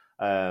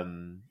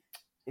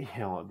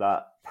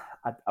 That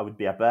I would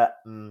be a bit,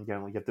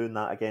 you're doing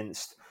that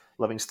against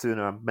Livingston,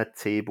 or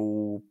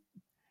mid-table,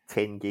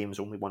 10 games,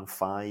 only won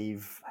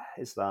 5.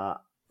 Is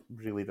that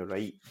really the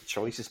right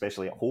choice,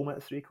 especially at home at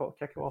a 3 o'clock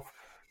kickoff?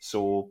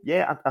 So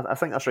yeah, I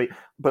think that's right.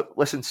 But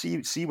listen,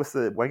 see with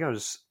the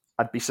wingers,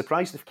 I'd be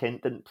surprised if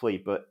Kent didn't play,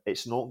 but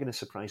it's not going to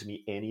surprise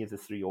me any of the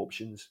 3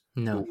 options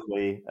will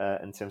play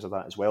in terms of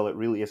that as well. It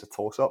really is a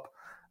toss-up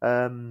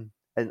in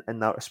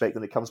that respect,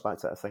 and it comes back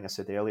to that thing I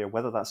said earlier,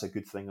 whether that's a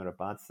good thing or a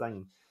bad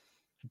thing.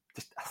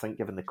 Just, I think,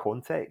 given the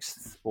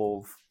context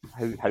of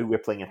how we're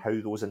playing and how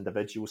those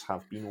individuals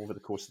have been over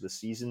the course of the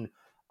season,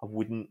 I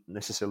wouldn't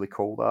necessarily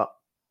call that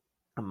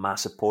a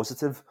massive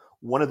positive.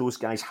 One of those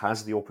guys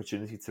has the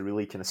opportunity to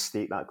really kind of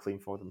stake that claim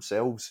for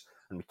themselves,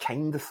 and we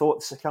kind of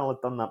thought Sakala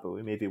had done that, but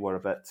we maybe were a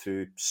bit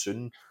too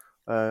soon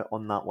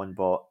on that one.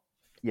 But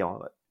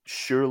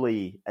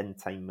surely in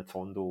time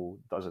Matondo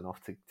does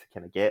enough to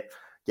kind of get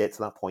to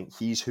that point.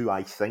 He's who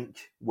I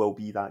think will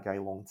be that guy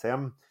long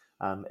term.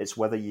 It's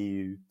whether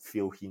you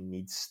feel he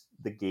needs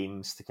the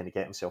games to kind of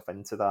get himself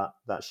into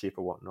that shape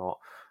or whatnot,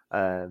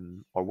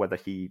 or whether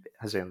he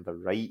has earned the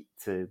right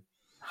to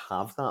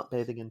have that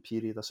bedding in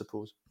period, I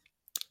suppose.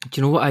 Do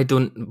you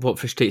know what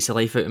frustrates the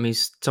life out of me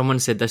is someone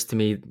said this to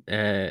me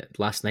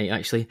last night,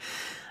 actually,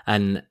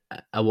 and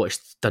I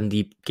watched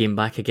Dundee game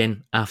back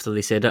again after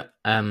they said it.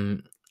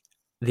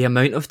 The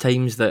amount of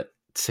times that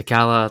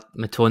Sakala,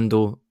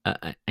 Matondo,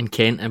 and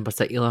Kent in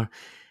particular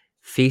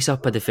face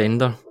up a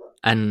defender,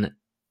 and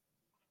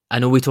I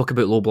know we talk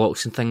about low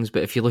blocks and things,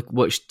 but if you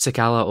watch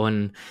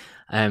Sakala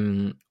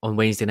on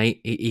Wednesday night,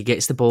 he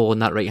gets the ball on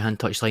that right hand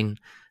touchline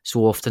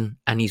so often,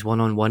 and he's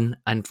 1-on-1,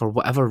 and for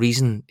whatever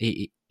reason,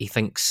 he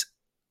thinks,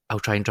 I'll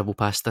try and dribble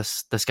past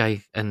this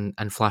guy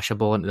and flash a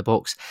ball into the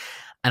box.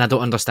 And I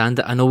don't understand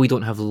it. I know we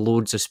don't have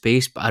loads of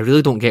space, but I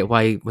really don't get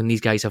why, when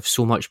these guys have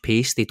so much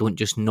pace, they don't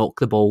just knock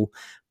the ball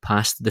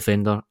past the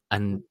defender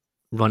and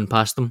run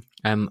past them.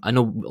 I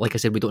know, like I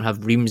said, we don't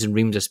have reams and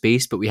reams of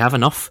space, but we have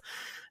enough.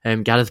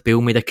 Gareth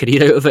Bale made a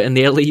career out of it in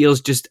the early years.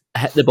 Just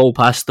hit the ball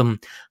past them,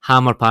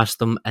 hammer past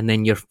them, and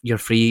then you're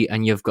free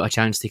and you've got a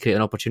chance to create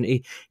an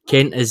opportunity.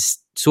 Kent is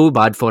so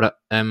bad for it.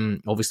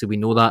 Obviously, we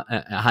know that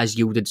it has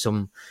yielded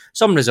some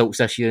results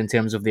this year in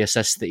terms of the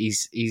assists that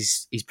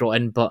he's brought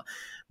in, but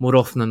more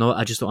often than not,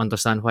 I just don't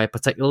understand why,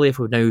 particularly if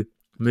we're now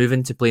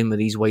moving to playing with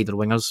these wider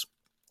wingers.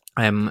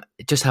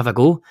 Just have a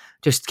go.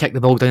 Just kick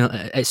the ball down.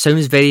 It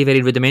sounds very,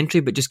 very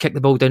rudimentary, but just kick the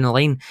ball down the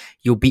line.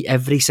 You'll beat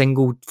every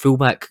single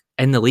fullback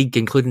in the league,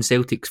 including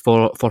Celtics,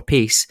 for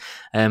pace.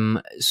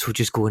 So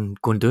just go and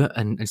do it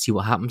and see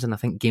what happens. And I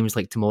think games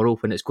like tomorrow,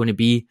 when it's going to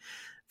be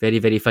very,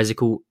 very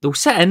physical, they'll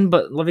sit in,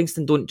 but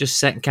Livingston don't just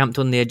sit camped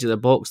on the edge of the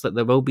box. That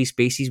there will be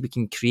spaces, we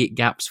can create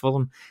gaps for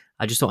them.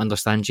 I just don't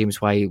understand, James,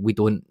 why we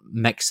don't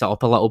mix it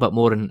up a little bit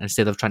more, and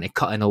instead of trying to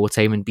cut in all the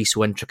time and be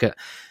so intricate,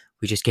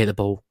 we just get the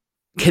ball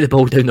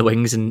down the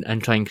wings and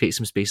try and create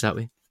some space that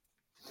way.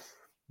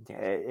 Yeah,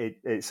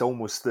 it's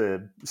almost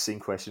the same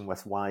question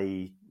with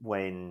why,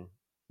 when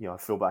a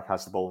fullback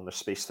has the ball and there's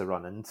space to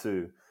run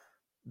into,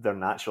 their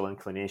natural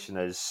inclination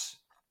is,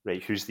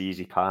 right, who's the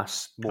easy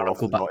pass? More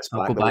often than not, it's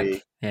back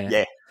away.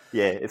 Yeah.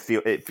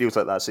 It feels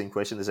like that same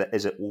question. Is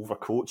it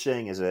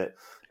overcoaching? Is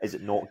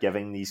it not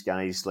giving these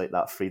guys like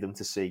that freedom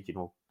to say,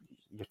 you're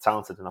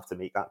talented enough to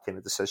make that kind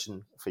of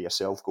decision for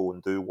yourself, go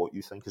and do what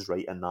you think is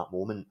right in that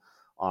moment?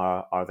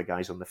 Are the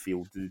guys on the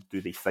field,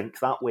 do they think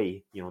that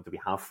way? Do we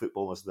have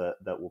footballers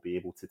that will be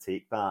able to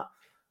take that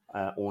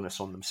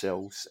onus on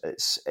themselves?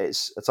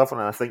 It's a tough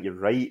one, and I think you're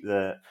right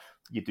that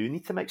you do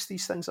need to mix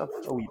these things up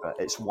a wee bit.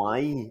 It's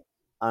why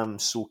I'm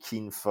so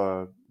keen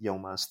for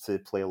Yilmaz to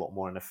play a lot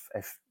more, and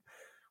if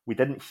we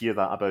didn't hear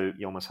that about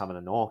Yilmaz having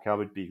a knock, I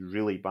would be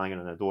really banging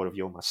on the door of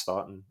Yilmaz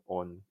starting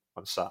on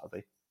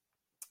Saturday,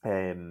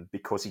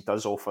 because he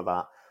does offer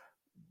that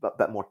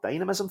bit more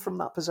dynamism from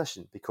that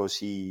position, because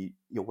he,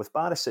 with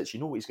Barisic,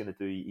 what he's going to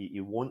do.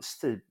 He wants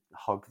to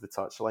hug the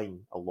touchline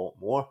a lot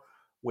more,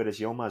 whereas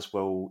Yilmaz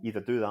will either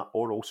do that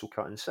or also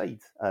cut inside.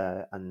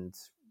 And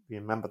you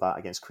remember that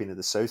against Queen of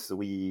the South, the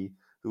wee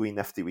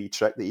nifty wee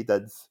trick that he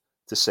did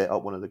to set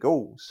up one of the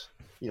goals.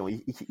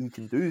 He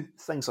can do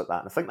things like that,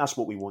 and I think that's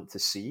what we want to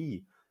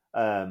see.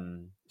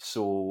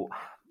 So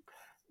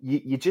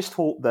you just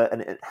hope that,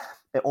 and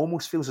it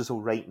almost feels as though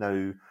right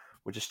now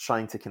we're just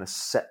trying to kind of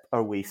sip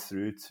our way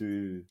through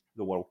to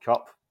the World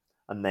Cup,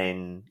 and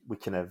then we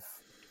kind of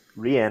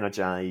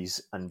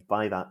re-energise, and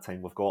by that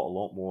time we've got a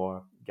lot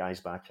more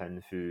guys back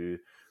in who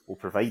will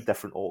provide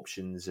different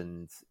options,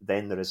 and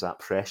then there is that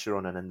pressure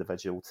on an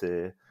individual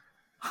to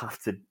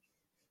have to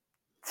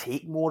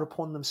take more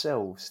upon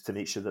themselves to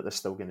make sure that they're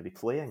still going to be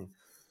playing.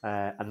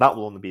 And that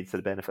will only be to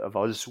the benefit of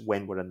us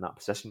when we're in that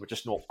position. We're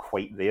just not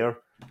quite there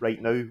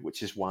right now,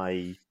 which is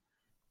why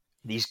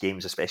these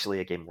games, especially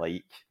a game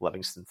like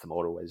Livingston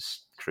tomorrow,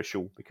 is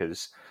crucial,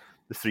 because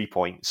the 3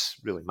 points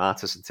really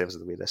matters in terms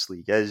of the way this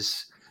league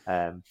is.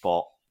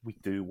 But we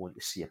do want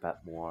to see a bit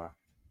more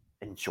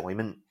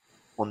enjoyment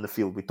on the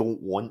field. We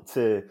don't want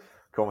to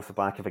come off the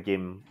back of a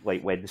game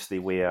like Wednesday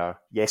where,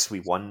 yes, we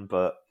won,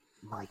 but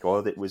my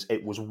God, it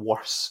was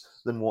worse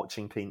than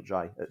watching paint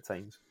dry at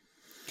times.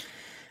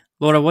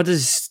 Laura, what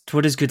does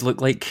good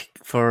look like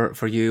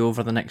for you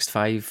over the next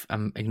 5?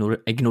 I'm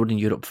ignoring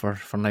Europe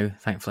for now.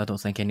 Thankfully, I don't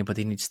think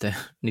anybody needs to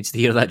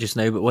hear that just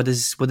now. But what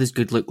does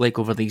good look like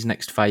over these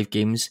next 5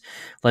 games?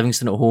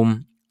 Livingston at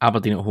home,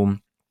 Aberdeen at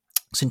home,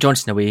 St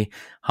Johnstone away,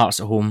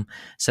 Hearts at home,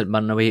 St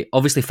Mirren away.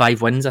 Obviously,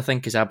 5 wins, I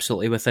think, is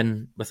absolutely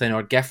within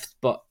our gift.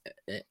 But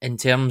in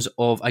terms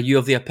of, are you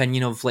of the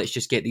opinion of, let's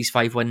just get these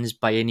 5 wins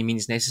by any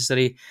means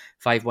necessary?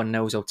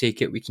 5-1-0s, I'll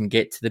take it. We can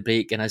get to the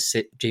break, and as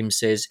James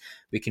says,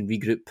 we can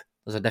regroup.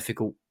 There's a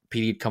difficult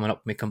period coming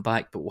up when we come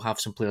back, but we'll have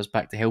some players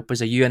back to help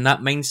us. Are you in that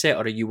mindset,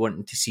 or are you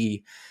wanting to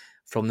see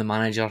from the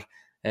manager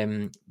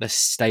this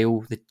style,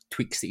 the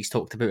tweaks that he's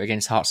talked about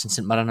against Hearts and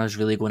St Mirren, is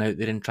really going out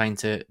there and trying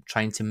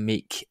to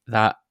make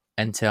that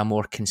into a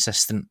more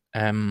consistent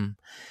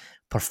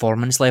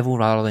performance level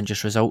rather than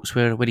just results?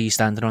 Where are you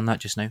standing on that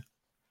just now?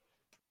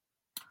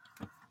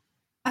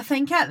 I I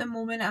think at the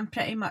moment I'm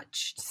pretty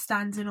much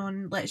standing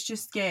on let's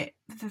just get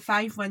the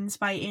 5 wins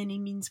by any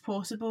means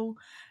possible.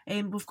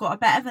 We've got a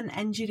bit of an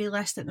injury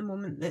list at the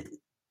moment that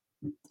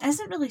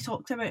isn't really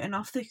talked about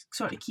enough, the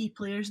sort of key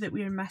players that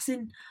we're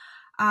missing,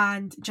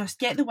 and just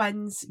get the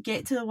wins,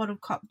 get to the World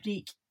Cup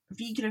break,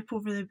 regroup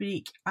over the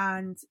break,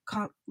 and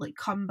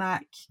come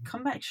back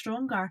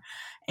stronger.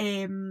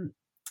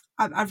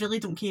 I really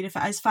don't care if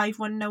it is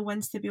 5-1-0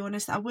 wins, to be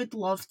honest. I would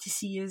love to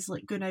see us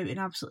going out and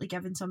absolutely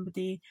giving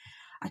somebody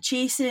a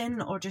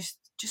chasing or just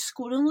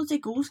scoring loads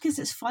of goals, because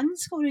it's fun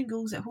scoring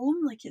goals at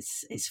home.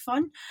 It's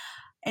fun.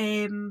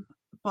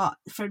 But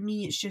for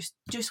me, it's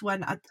just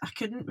win. I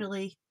couldn't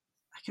really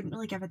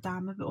give a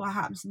damn about what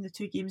happens in the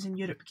 2 games in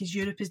Europe, because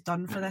Europe is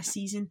done for this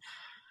season.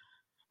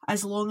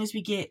 As long as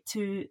we get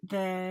to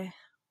the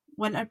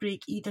winter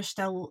break either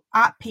still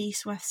at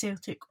pace with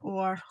Celtic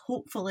or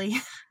hopefully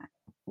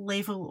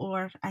level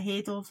or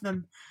ahead of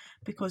them,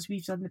 because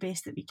we've done the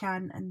best that we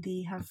can and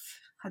they have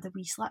had a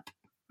wee slip.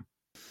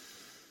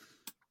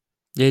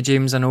 Yeah,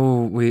 James, I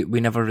know we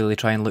never really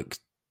try and look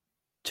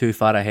too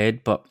far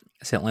ahead, but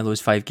certainly those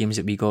 5 games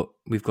that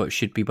we've got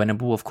should be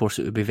winnable. Of course,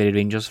 it would be very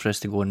Rangers for us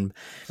to go and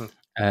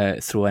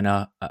throw in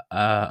a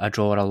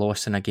draw or a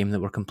loss in a game that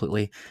we're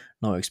completely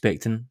not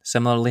expecting.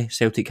 Similarly,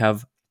 Celtic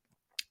have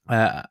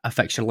a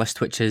fixture list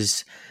which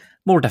is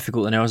more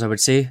difficult than ours, I would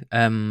say,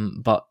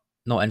 but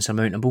not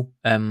insurmountable.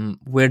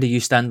 Where do you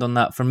stand on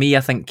that? For me,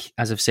 I think,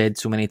 as I've said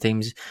so many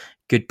times,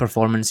 good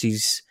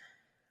performances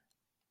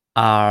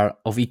are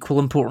of equal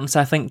importance,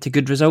 I think, to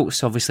good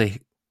results.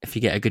 Obviously, if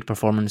you get a good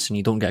performance and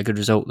you don't get a good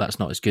result, that's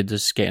not as good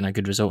as getting a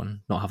good result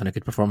and not having a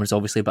good performance,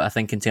 obviously. But I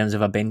think in terms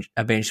of a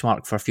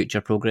benchmark for future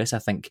progress, I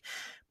think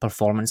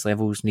performance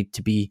levels need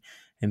to be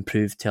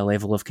improved to a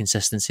level of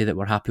consistency that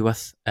we're happy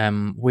with.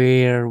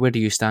 Where do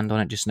you stand on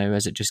it just now?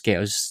 Is it just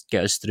get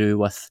us through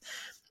with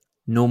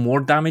no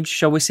more damage,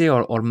 shall we say,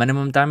 or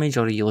minimum damage,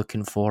 or are you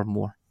looking for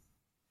more?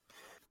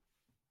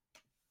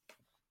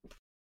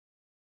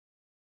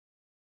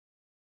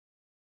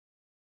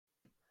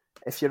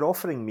 If you're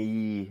offering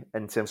me,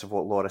 in terms of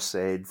what Laura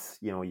said,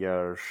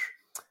 your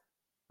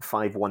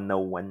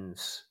 5-1-0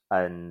 wins,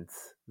 and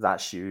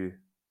that's you,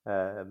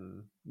 at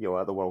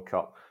the World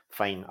Cup,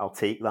 fine, I'll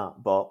take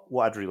that. But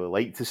what I'd really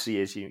like to see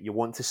is you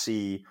want to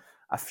see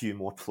a few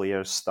more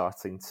players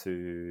starting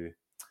to,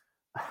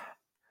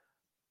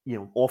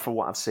 offer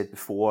what I've said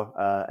before,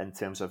 in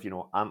terms of,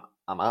 I'm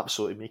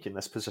absolutely making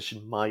this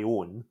position my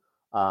own.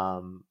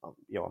 I'm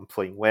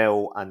playing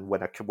well, and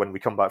when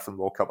we come back from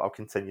the World Cup, I'll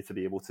continue to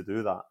be able to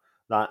do that.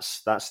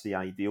 That's the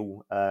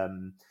ideal. I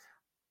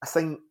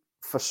think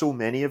for so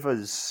many of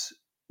us,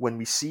 when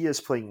we see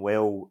us playing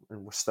well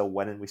and we're still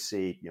winning, we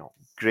say,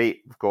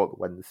 great, we've got to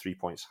win the 3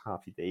 points,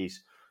 happy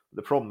days.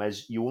 But the problem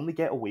is you only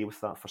get away with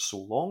that for so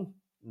long.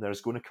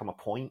 There's going to come a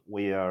point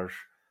where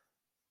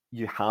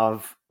you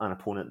have an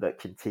opponent that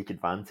can take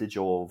advantage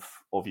of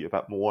you a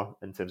bit more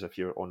in terms of if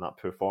you're on that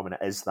poor form, and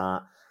it is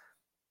that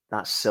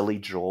silly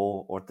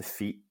draw or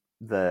defeat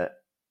that,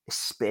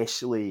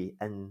 especially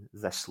in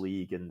this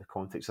league, in the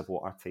context of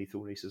what our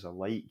title races are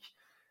like,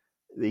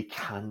 they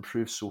can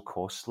prove so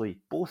costly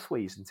both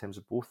ways in terms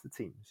of both the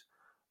teams.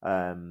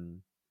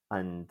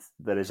 And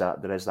there is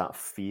that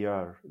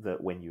fear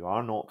that when you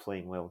are not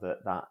playing well,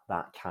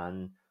 that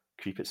can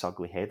creep its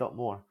ugly head up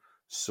more.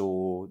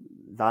 So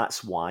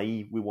that's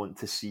why we want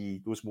to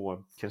see those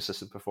more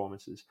consistent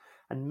performances.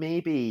 And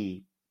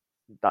maybe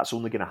that's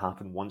only going to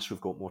happen once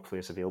we've got more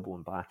players available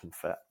and back and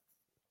fit.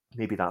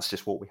 Maybe that's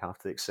just what we have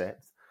to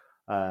accept.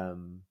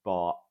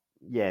 But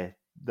yeah,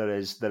 there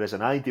is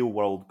an ideal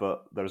world,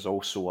 but there's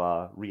also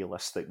a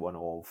realistic one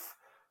of,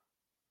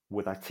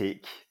 would I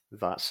take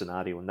that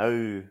scenario now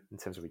in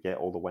terms of we get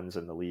all the wins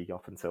in the league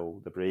up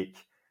until the break?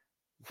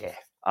 Yeah,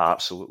 I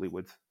absolutely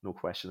would. No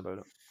question about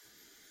it.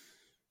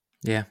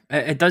 Yeah,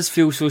 it does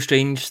feel so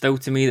strange still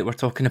to me that we're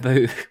talking about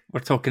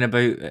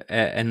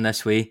in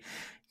this way,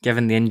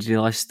 given the injury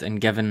list and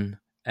given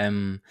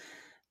the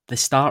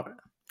start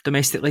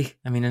domestically.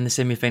 I mean, in the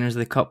semi-finals of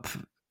the Cup,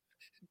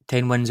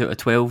 10 wins out of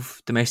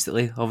 12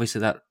 domestically.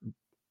 Obviously, that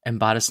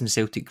embarrassing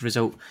Celtic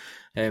result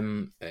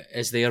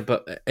is there,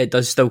 but it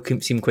does still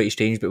seem quite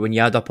strange. But when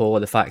you add up all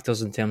of the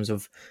factors in terms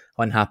of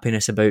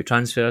unhappiness about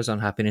transfers,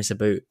 unhappiness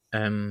about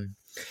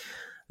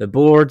the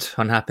board,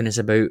 unhappiness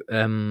about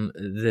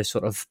the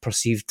sort of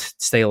perceived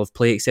style of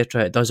play,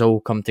 etc., it does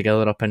all come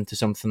together up into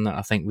something that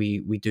I think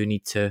we do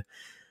need to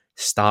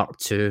start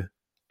to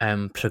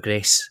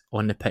progress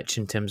on the pitch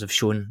in terms of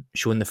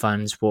showing the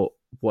fans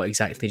what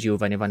exactly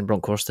Giovanni Van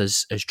Bronckhorst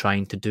is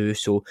trying to do.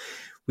 So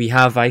we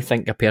have, I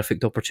think, a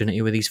perfect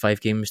opportunity with these 5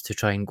 games to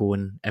try and go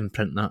and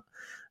imprint that,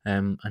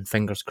 and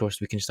fingers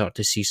crossed we can start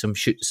to see some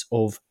shoots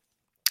of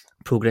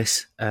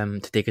progress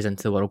to take us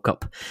into the World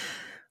Cup.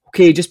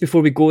 Okay, just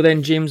before we go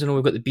then, James, I know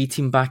we've got the B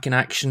team back in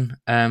action.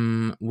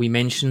 We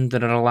mentioned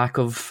there are a lack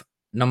of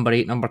number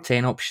 8, number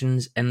 10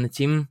 options in the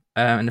team.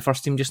 In the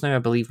first team just now, I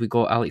believe we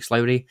got Alex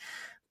Lowry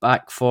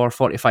back for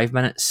 45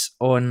 minutes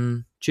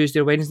on Tuesday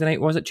or Wednesday night.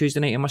 Was it Tuesday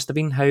night? It must have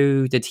been. How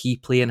did he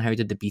play and how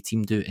did the B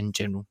team do in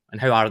general? And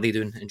how are they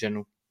doing in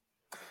general?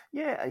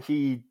 Yeah,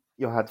 he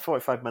had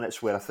 45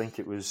 minutes where I think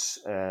it was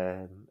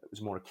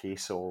more a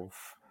case of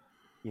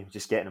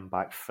just getting him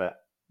back fit.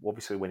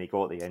 Obviously, when he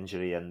got the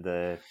injury in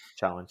the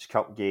Challenge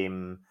Cup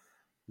game,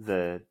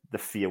 the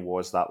fear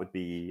was that would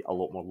be a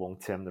lot more long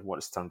term than what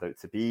it's turned out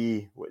to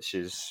be, which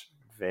is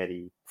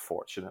very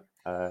fortunate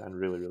and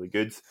really, really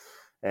good.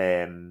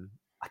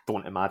 I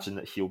don't imagine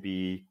that he'll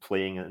be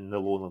playing in the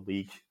Lowland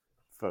League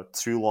for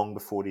too long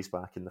before he's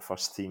back in the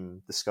first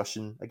team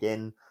discussion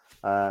again,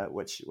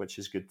 which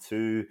is good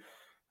too.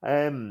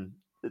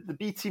 The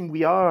B team,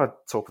 we are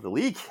top of the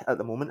league at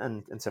the moment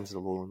in terms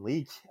of the Lowland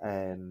League.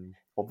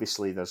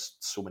 Obviously, there's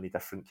so many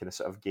different kind of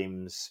sort of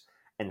games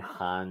in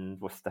hand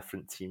with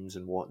different teams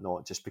and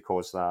whatnot, just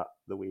because that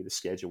the way the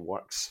schedule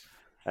works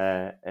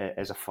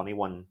is a funny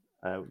one.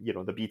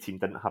 The B team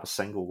didn't have a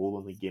single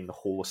Lowland League game the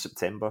whole of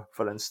September,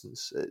 for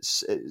instance.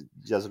 It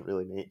doesn't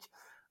really make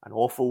an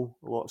awful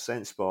lot of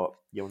sense, but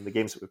in the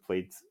games that we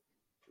played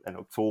in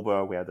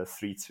October, we had a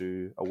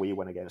 3-2 away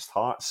win against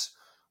Hearts,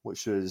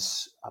 which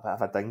was a bit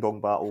of a ding-dong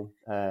battle,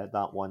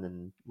 that one,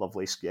 and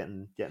Lovelace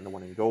getting the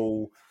winning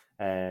goal.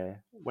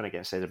 Win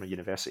against Edinburgh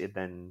University, and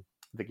then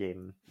the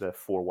game, the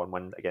 4-1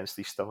 win against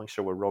East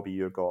Stirlingshire, where Robbie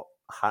Ure got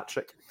a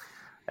hat-trick.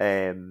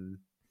 I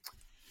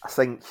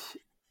think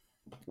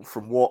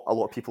from what a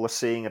lot of people are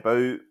saying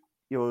about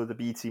the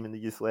B team and the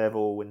youth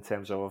level in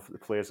terms of the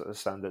players that are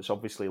standouts,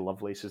 obviously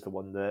Lovelace is the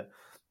one that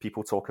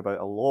people talk about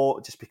a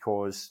lot, just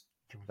because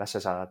this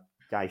is a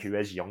guy who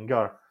is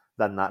younger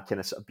than that kind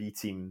of sort of B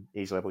team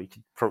age level.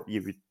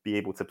 You would be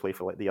able to play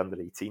for like the under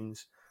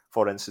 18s,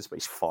 for instance, but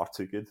he's far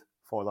too good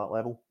for that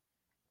level.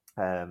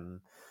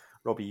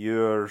 Robbie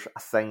Ure, I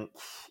think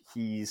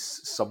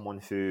he's someone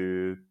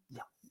who,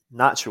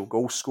 natural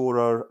goal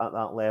scorer at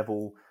that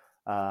level.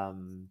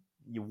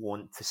 You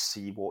want to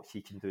see what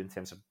he can do in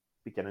terms of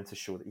beginning to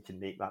show that he can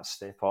make that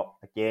step up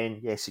again.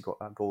 Yes, he got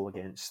that goal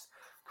against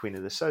Queen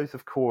of the South,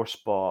 of course,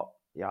 but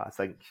I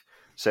think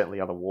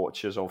certainly other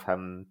watchers of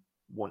him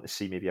want to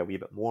see maybe a wee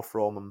bit more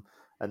from him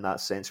in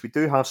that sense. We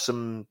do have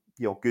some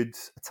good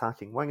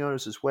attacking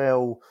wingers as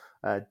well.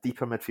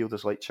 Deeper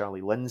midfielders like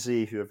Charlie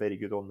Lindsay, who are very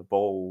good on the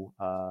ball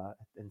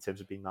in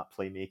terms of being that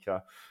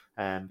playmaker.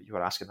 You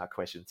were asking that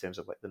question in terms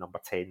of like the number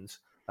 10s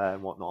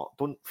and whatnot.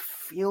 Don't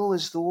feel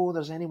as though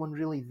there's anyone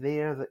really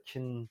there that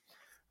can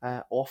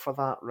offer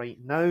that right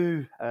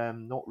now.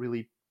 Not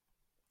really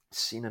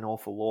seen an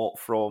awful lot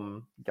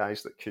from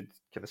guys that could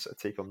kind of sort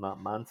of take on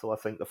that mantle. I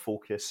think the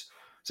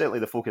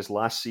focus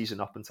last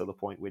season up until the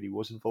point where he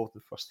was involved in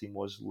the first team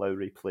was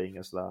Lowry playing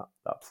as that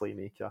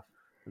playmaker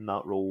in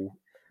that role.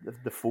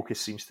 The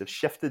focus seems to have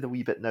shifted a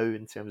wee bit now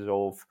in terms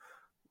of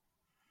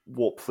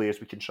what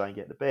players we can try and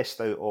get the best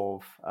out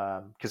of,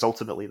 because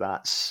ultimately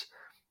that's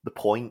the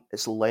point.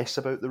 It's less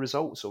about the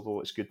results,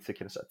 although it's good to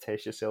kind of sort of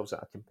test yourselves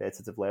at a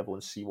competitive level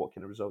and see what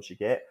kind of results you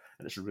get.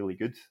 And it's really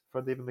good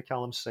for David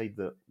McCallum's side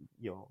that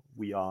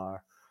we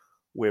are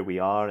where we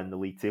are in the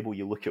league table.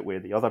 You look at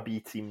where the other B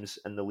teams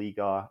in the league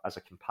are as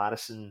a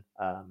comparison.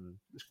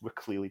 We're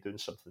clearly doing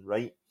something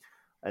right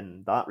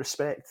in that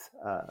respect,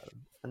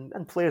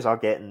 and players are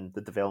getting the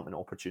development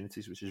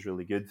opportunities, which is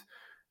really good,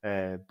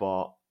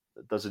 but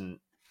it doesn't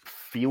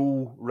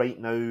feel right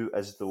now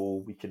as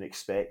though we can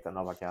expect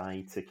another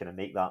guy to kind of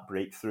make that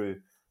breakthrough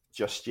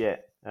just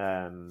yet.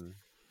 The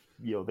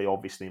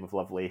obvious name of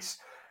Lovelace,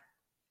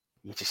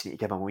 you just need to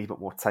give him a wee bit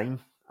more time,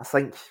 I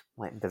think.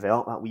 Let him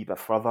develop that wee bit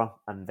further,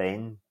 and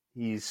then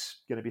he's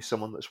going to be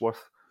someone that's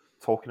worth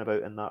talking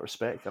about in that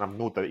respect, and I'm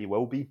no doubt he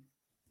will be.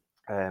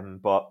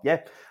 But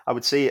yeah, I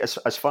would say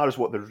as far as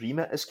what the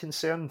remit is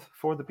concerned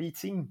for the B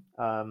team,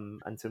 in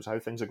terms of how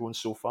things are going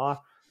so far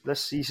this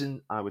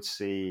season, I would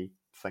say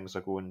things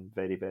are going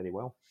very, very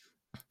well.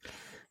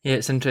 Yeah,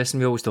 it's interesting.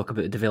 We always talk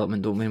about the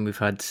development, don't we? And we've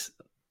had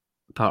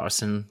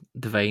Patterson,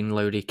 Devine,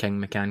 Lowry, King,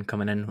 McCann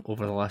coming in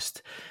over the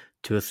last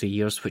 2 or 3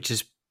 years, which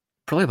is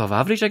probably above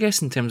average, I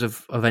guess, in terms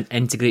of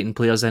integrating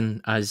players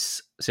in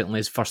as certainly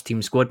as first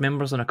team squad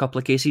members in a couple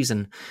of cases,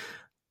 and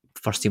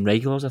first team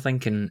regulars, I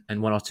think, in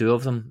 1 or 2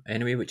 of them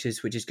anyway, which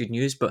is good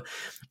news. But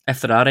if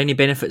there are any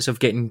benefits of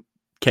getting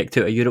kicked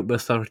out of Europe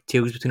with our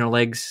tails between our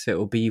legs, it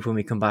will be when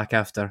we come back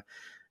after,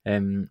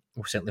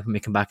 certainly when we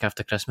come back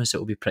after Christmas, it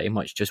will be pretty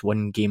much just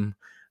 1 game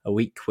a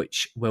week,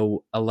 which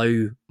will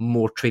allow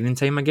more training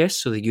time, I guess,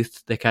 so the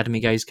academy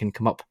guys can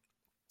come up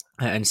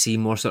and see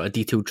more sort of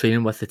detailed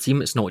training with the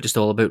team. It's not just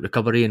all about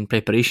recovery and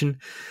preparation,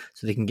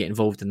 so they can get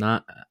involved in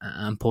that,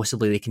 and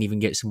possibly they can even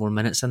get some more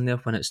minutes in there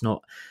when it's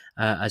not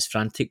as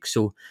frantic.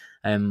 So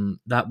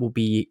that will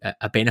be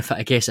a benefit,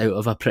 I guess, out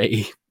of a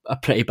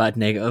pretty bad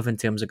negative in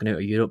terms of going out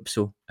of Europe.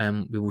 So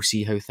we will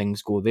see how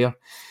things go there.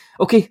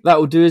 Okay, that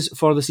will do us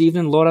for this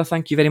evening. Laura,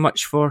 thank you very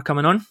much for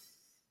coming on.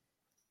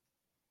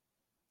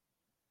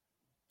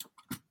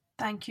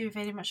 Thank you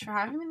very much for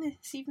having me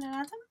this evening,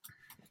 Adam.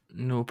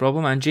 No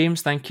problem. And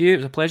James, thank you. It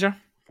was a pleasure.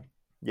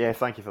 Yeah,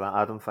 thank you for that,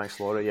 Adam. Thanks,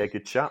 Laura. Yeah,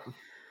 good chat.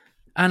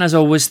 And as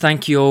always,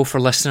 thank you all for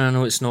listening. I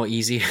know it's not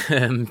easy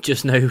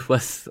just now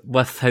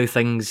with how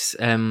things,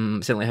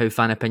 certainly how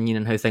fan opinion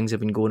and how things have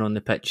been going on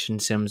the pitch in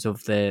terms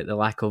of the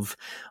lack of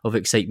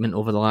excitement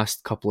over the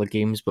last couple of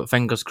games. But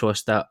fingers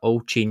crossed that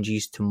all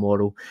changes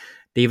tomorrow.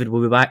 David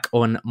will be back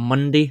on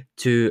Monday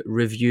to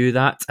review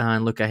that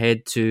and look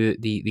ahead to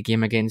the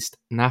game against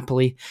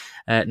Napoli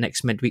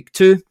next midweek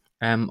too.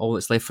 All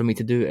that's left for me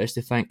to do is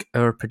to thank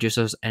our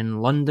producers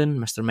in London,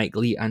 Mr. Mike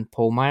Lee and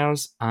Paul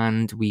Myers,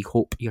 and we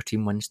hope your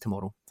team wins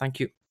tomorrow.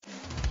 Thank you.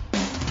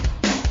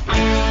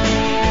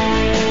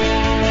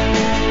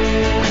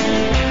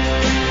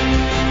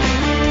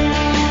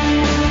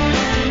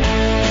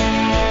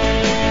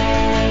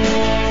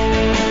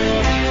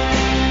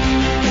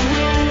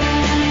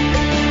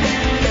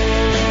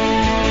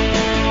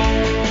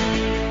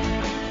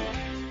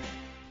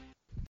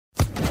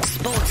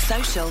 Sports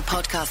Social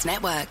Podcast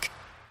Network.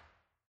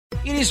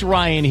 It is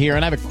Ryan here,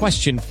 and I have a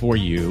question for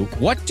you.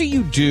 What do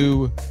you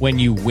do when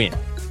you win?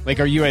 Like,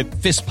 are you a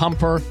fist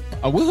pumper,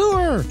 a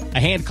woohooer, a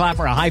hand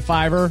clapper, a high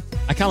fiver?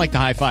 I kind of like the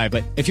high five,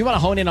 but if you want to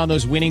hone in on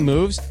those winning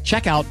moves,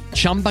 check out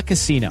Chumba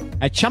Casino.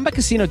 At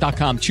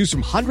ChumbaCasino.com, choose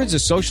from hundreds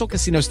of social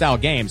casino-style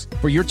games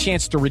for your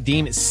chance to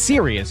redeem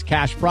serious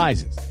cash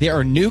prizes. There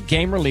are new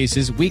game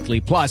releases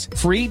weekly, plus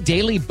free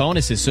daily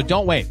bonuses, so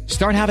don't wait.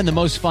 Start having the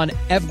most fun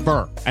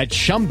ever at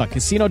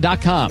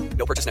ChumbaCasino.com.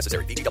 No purchase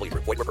necessary. VGW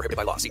Group. Void where prohibited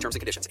by law. See terms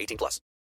and conditions. 18+.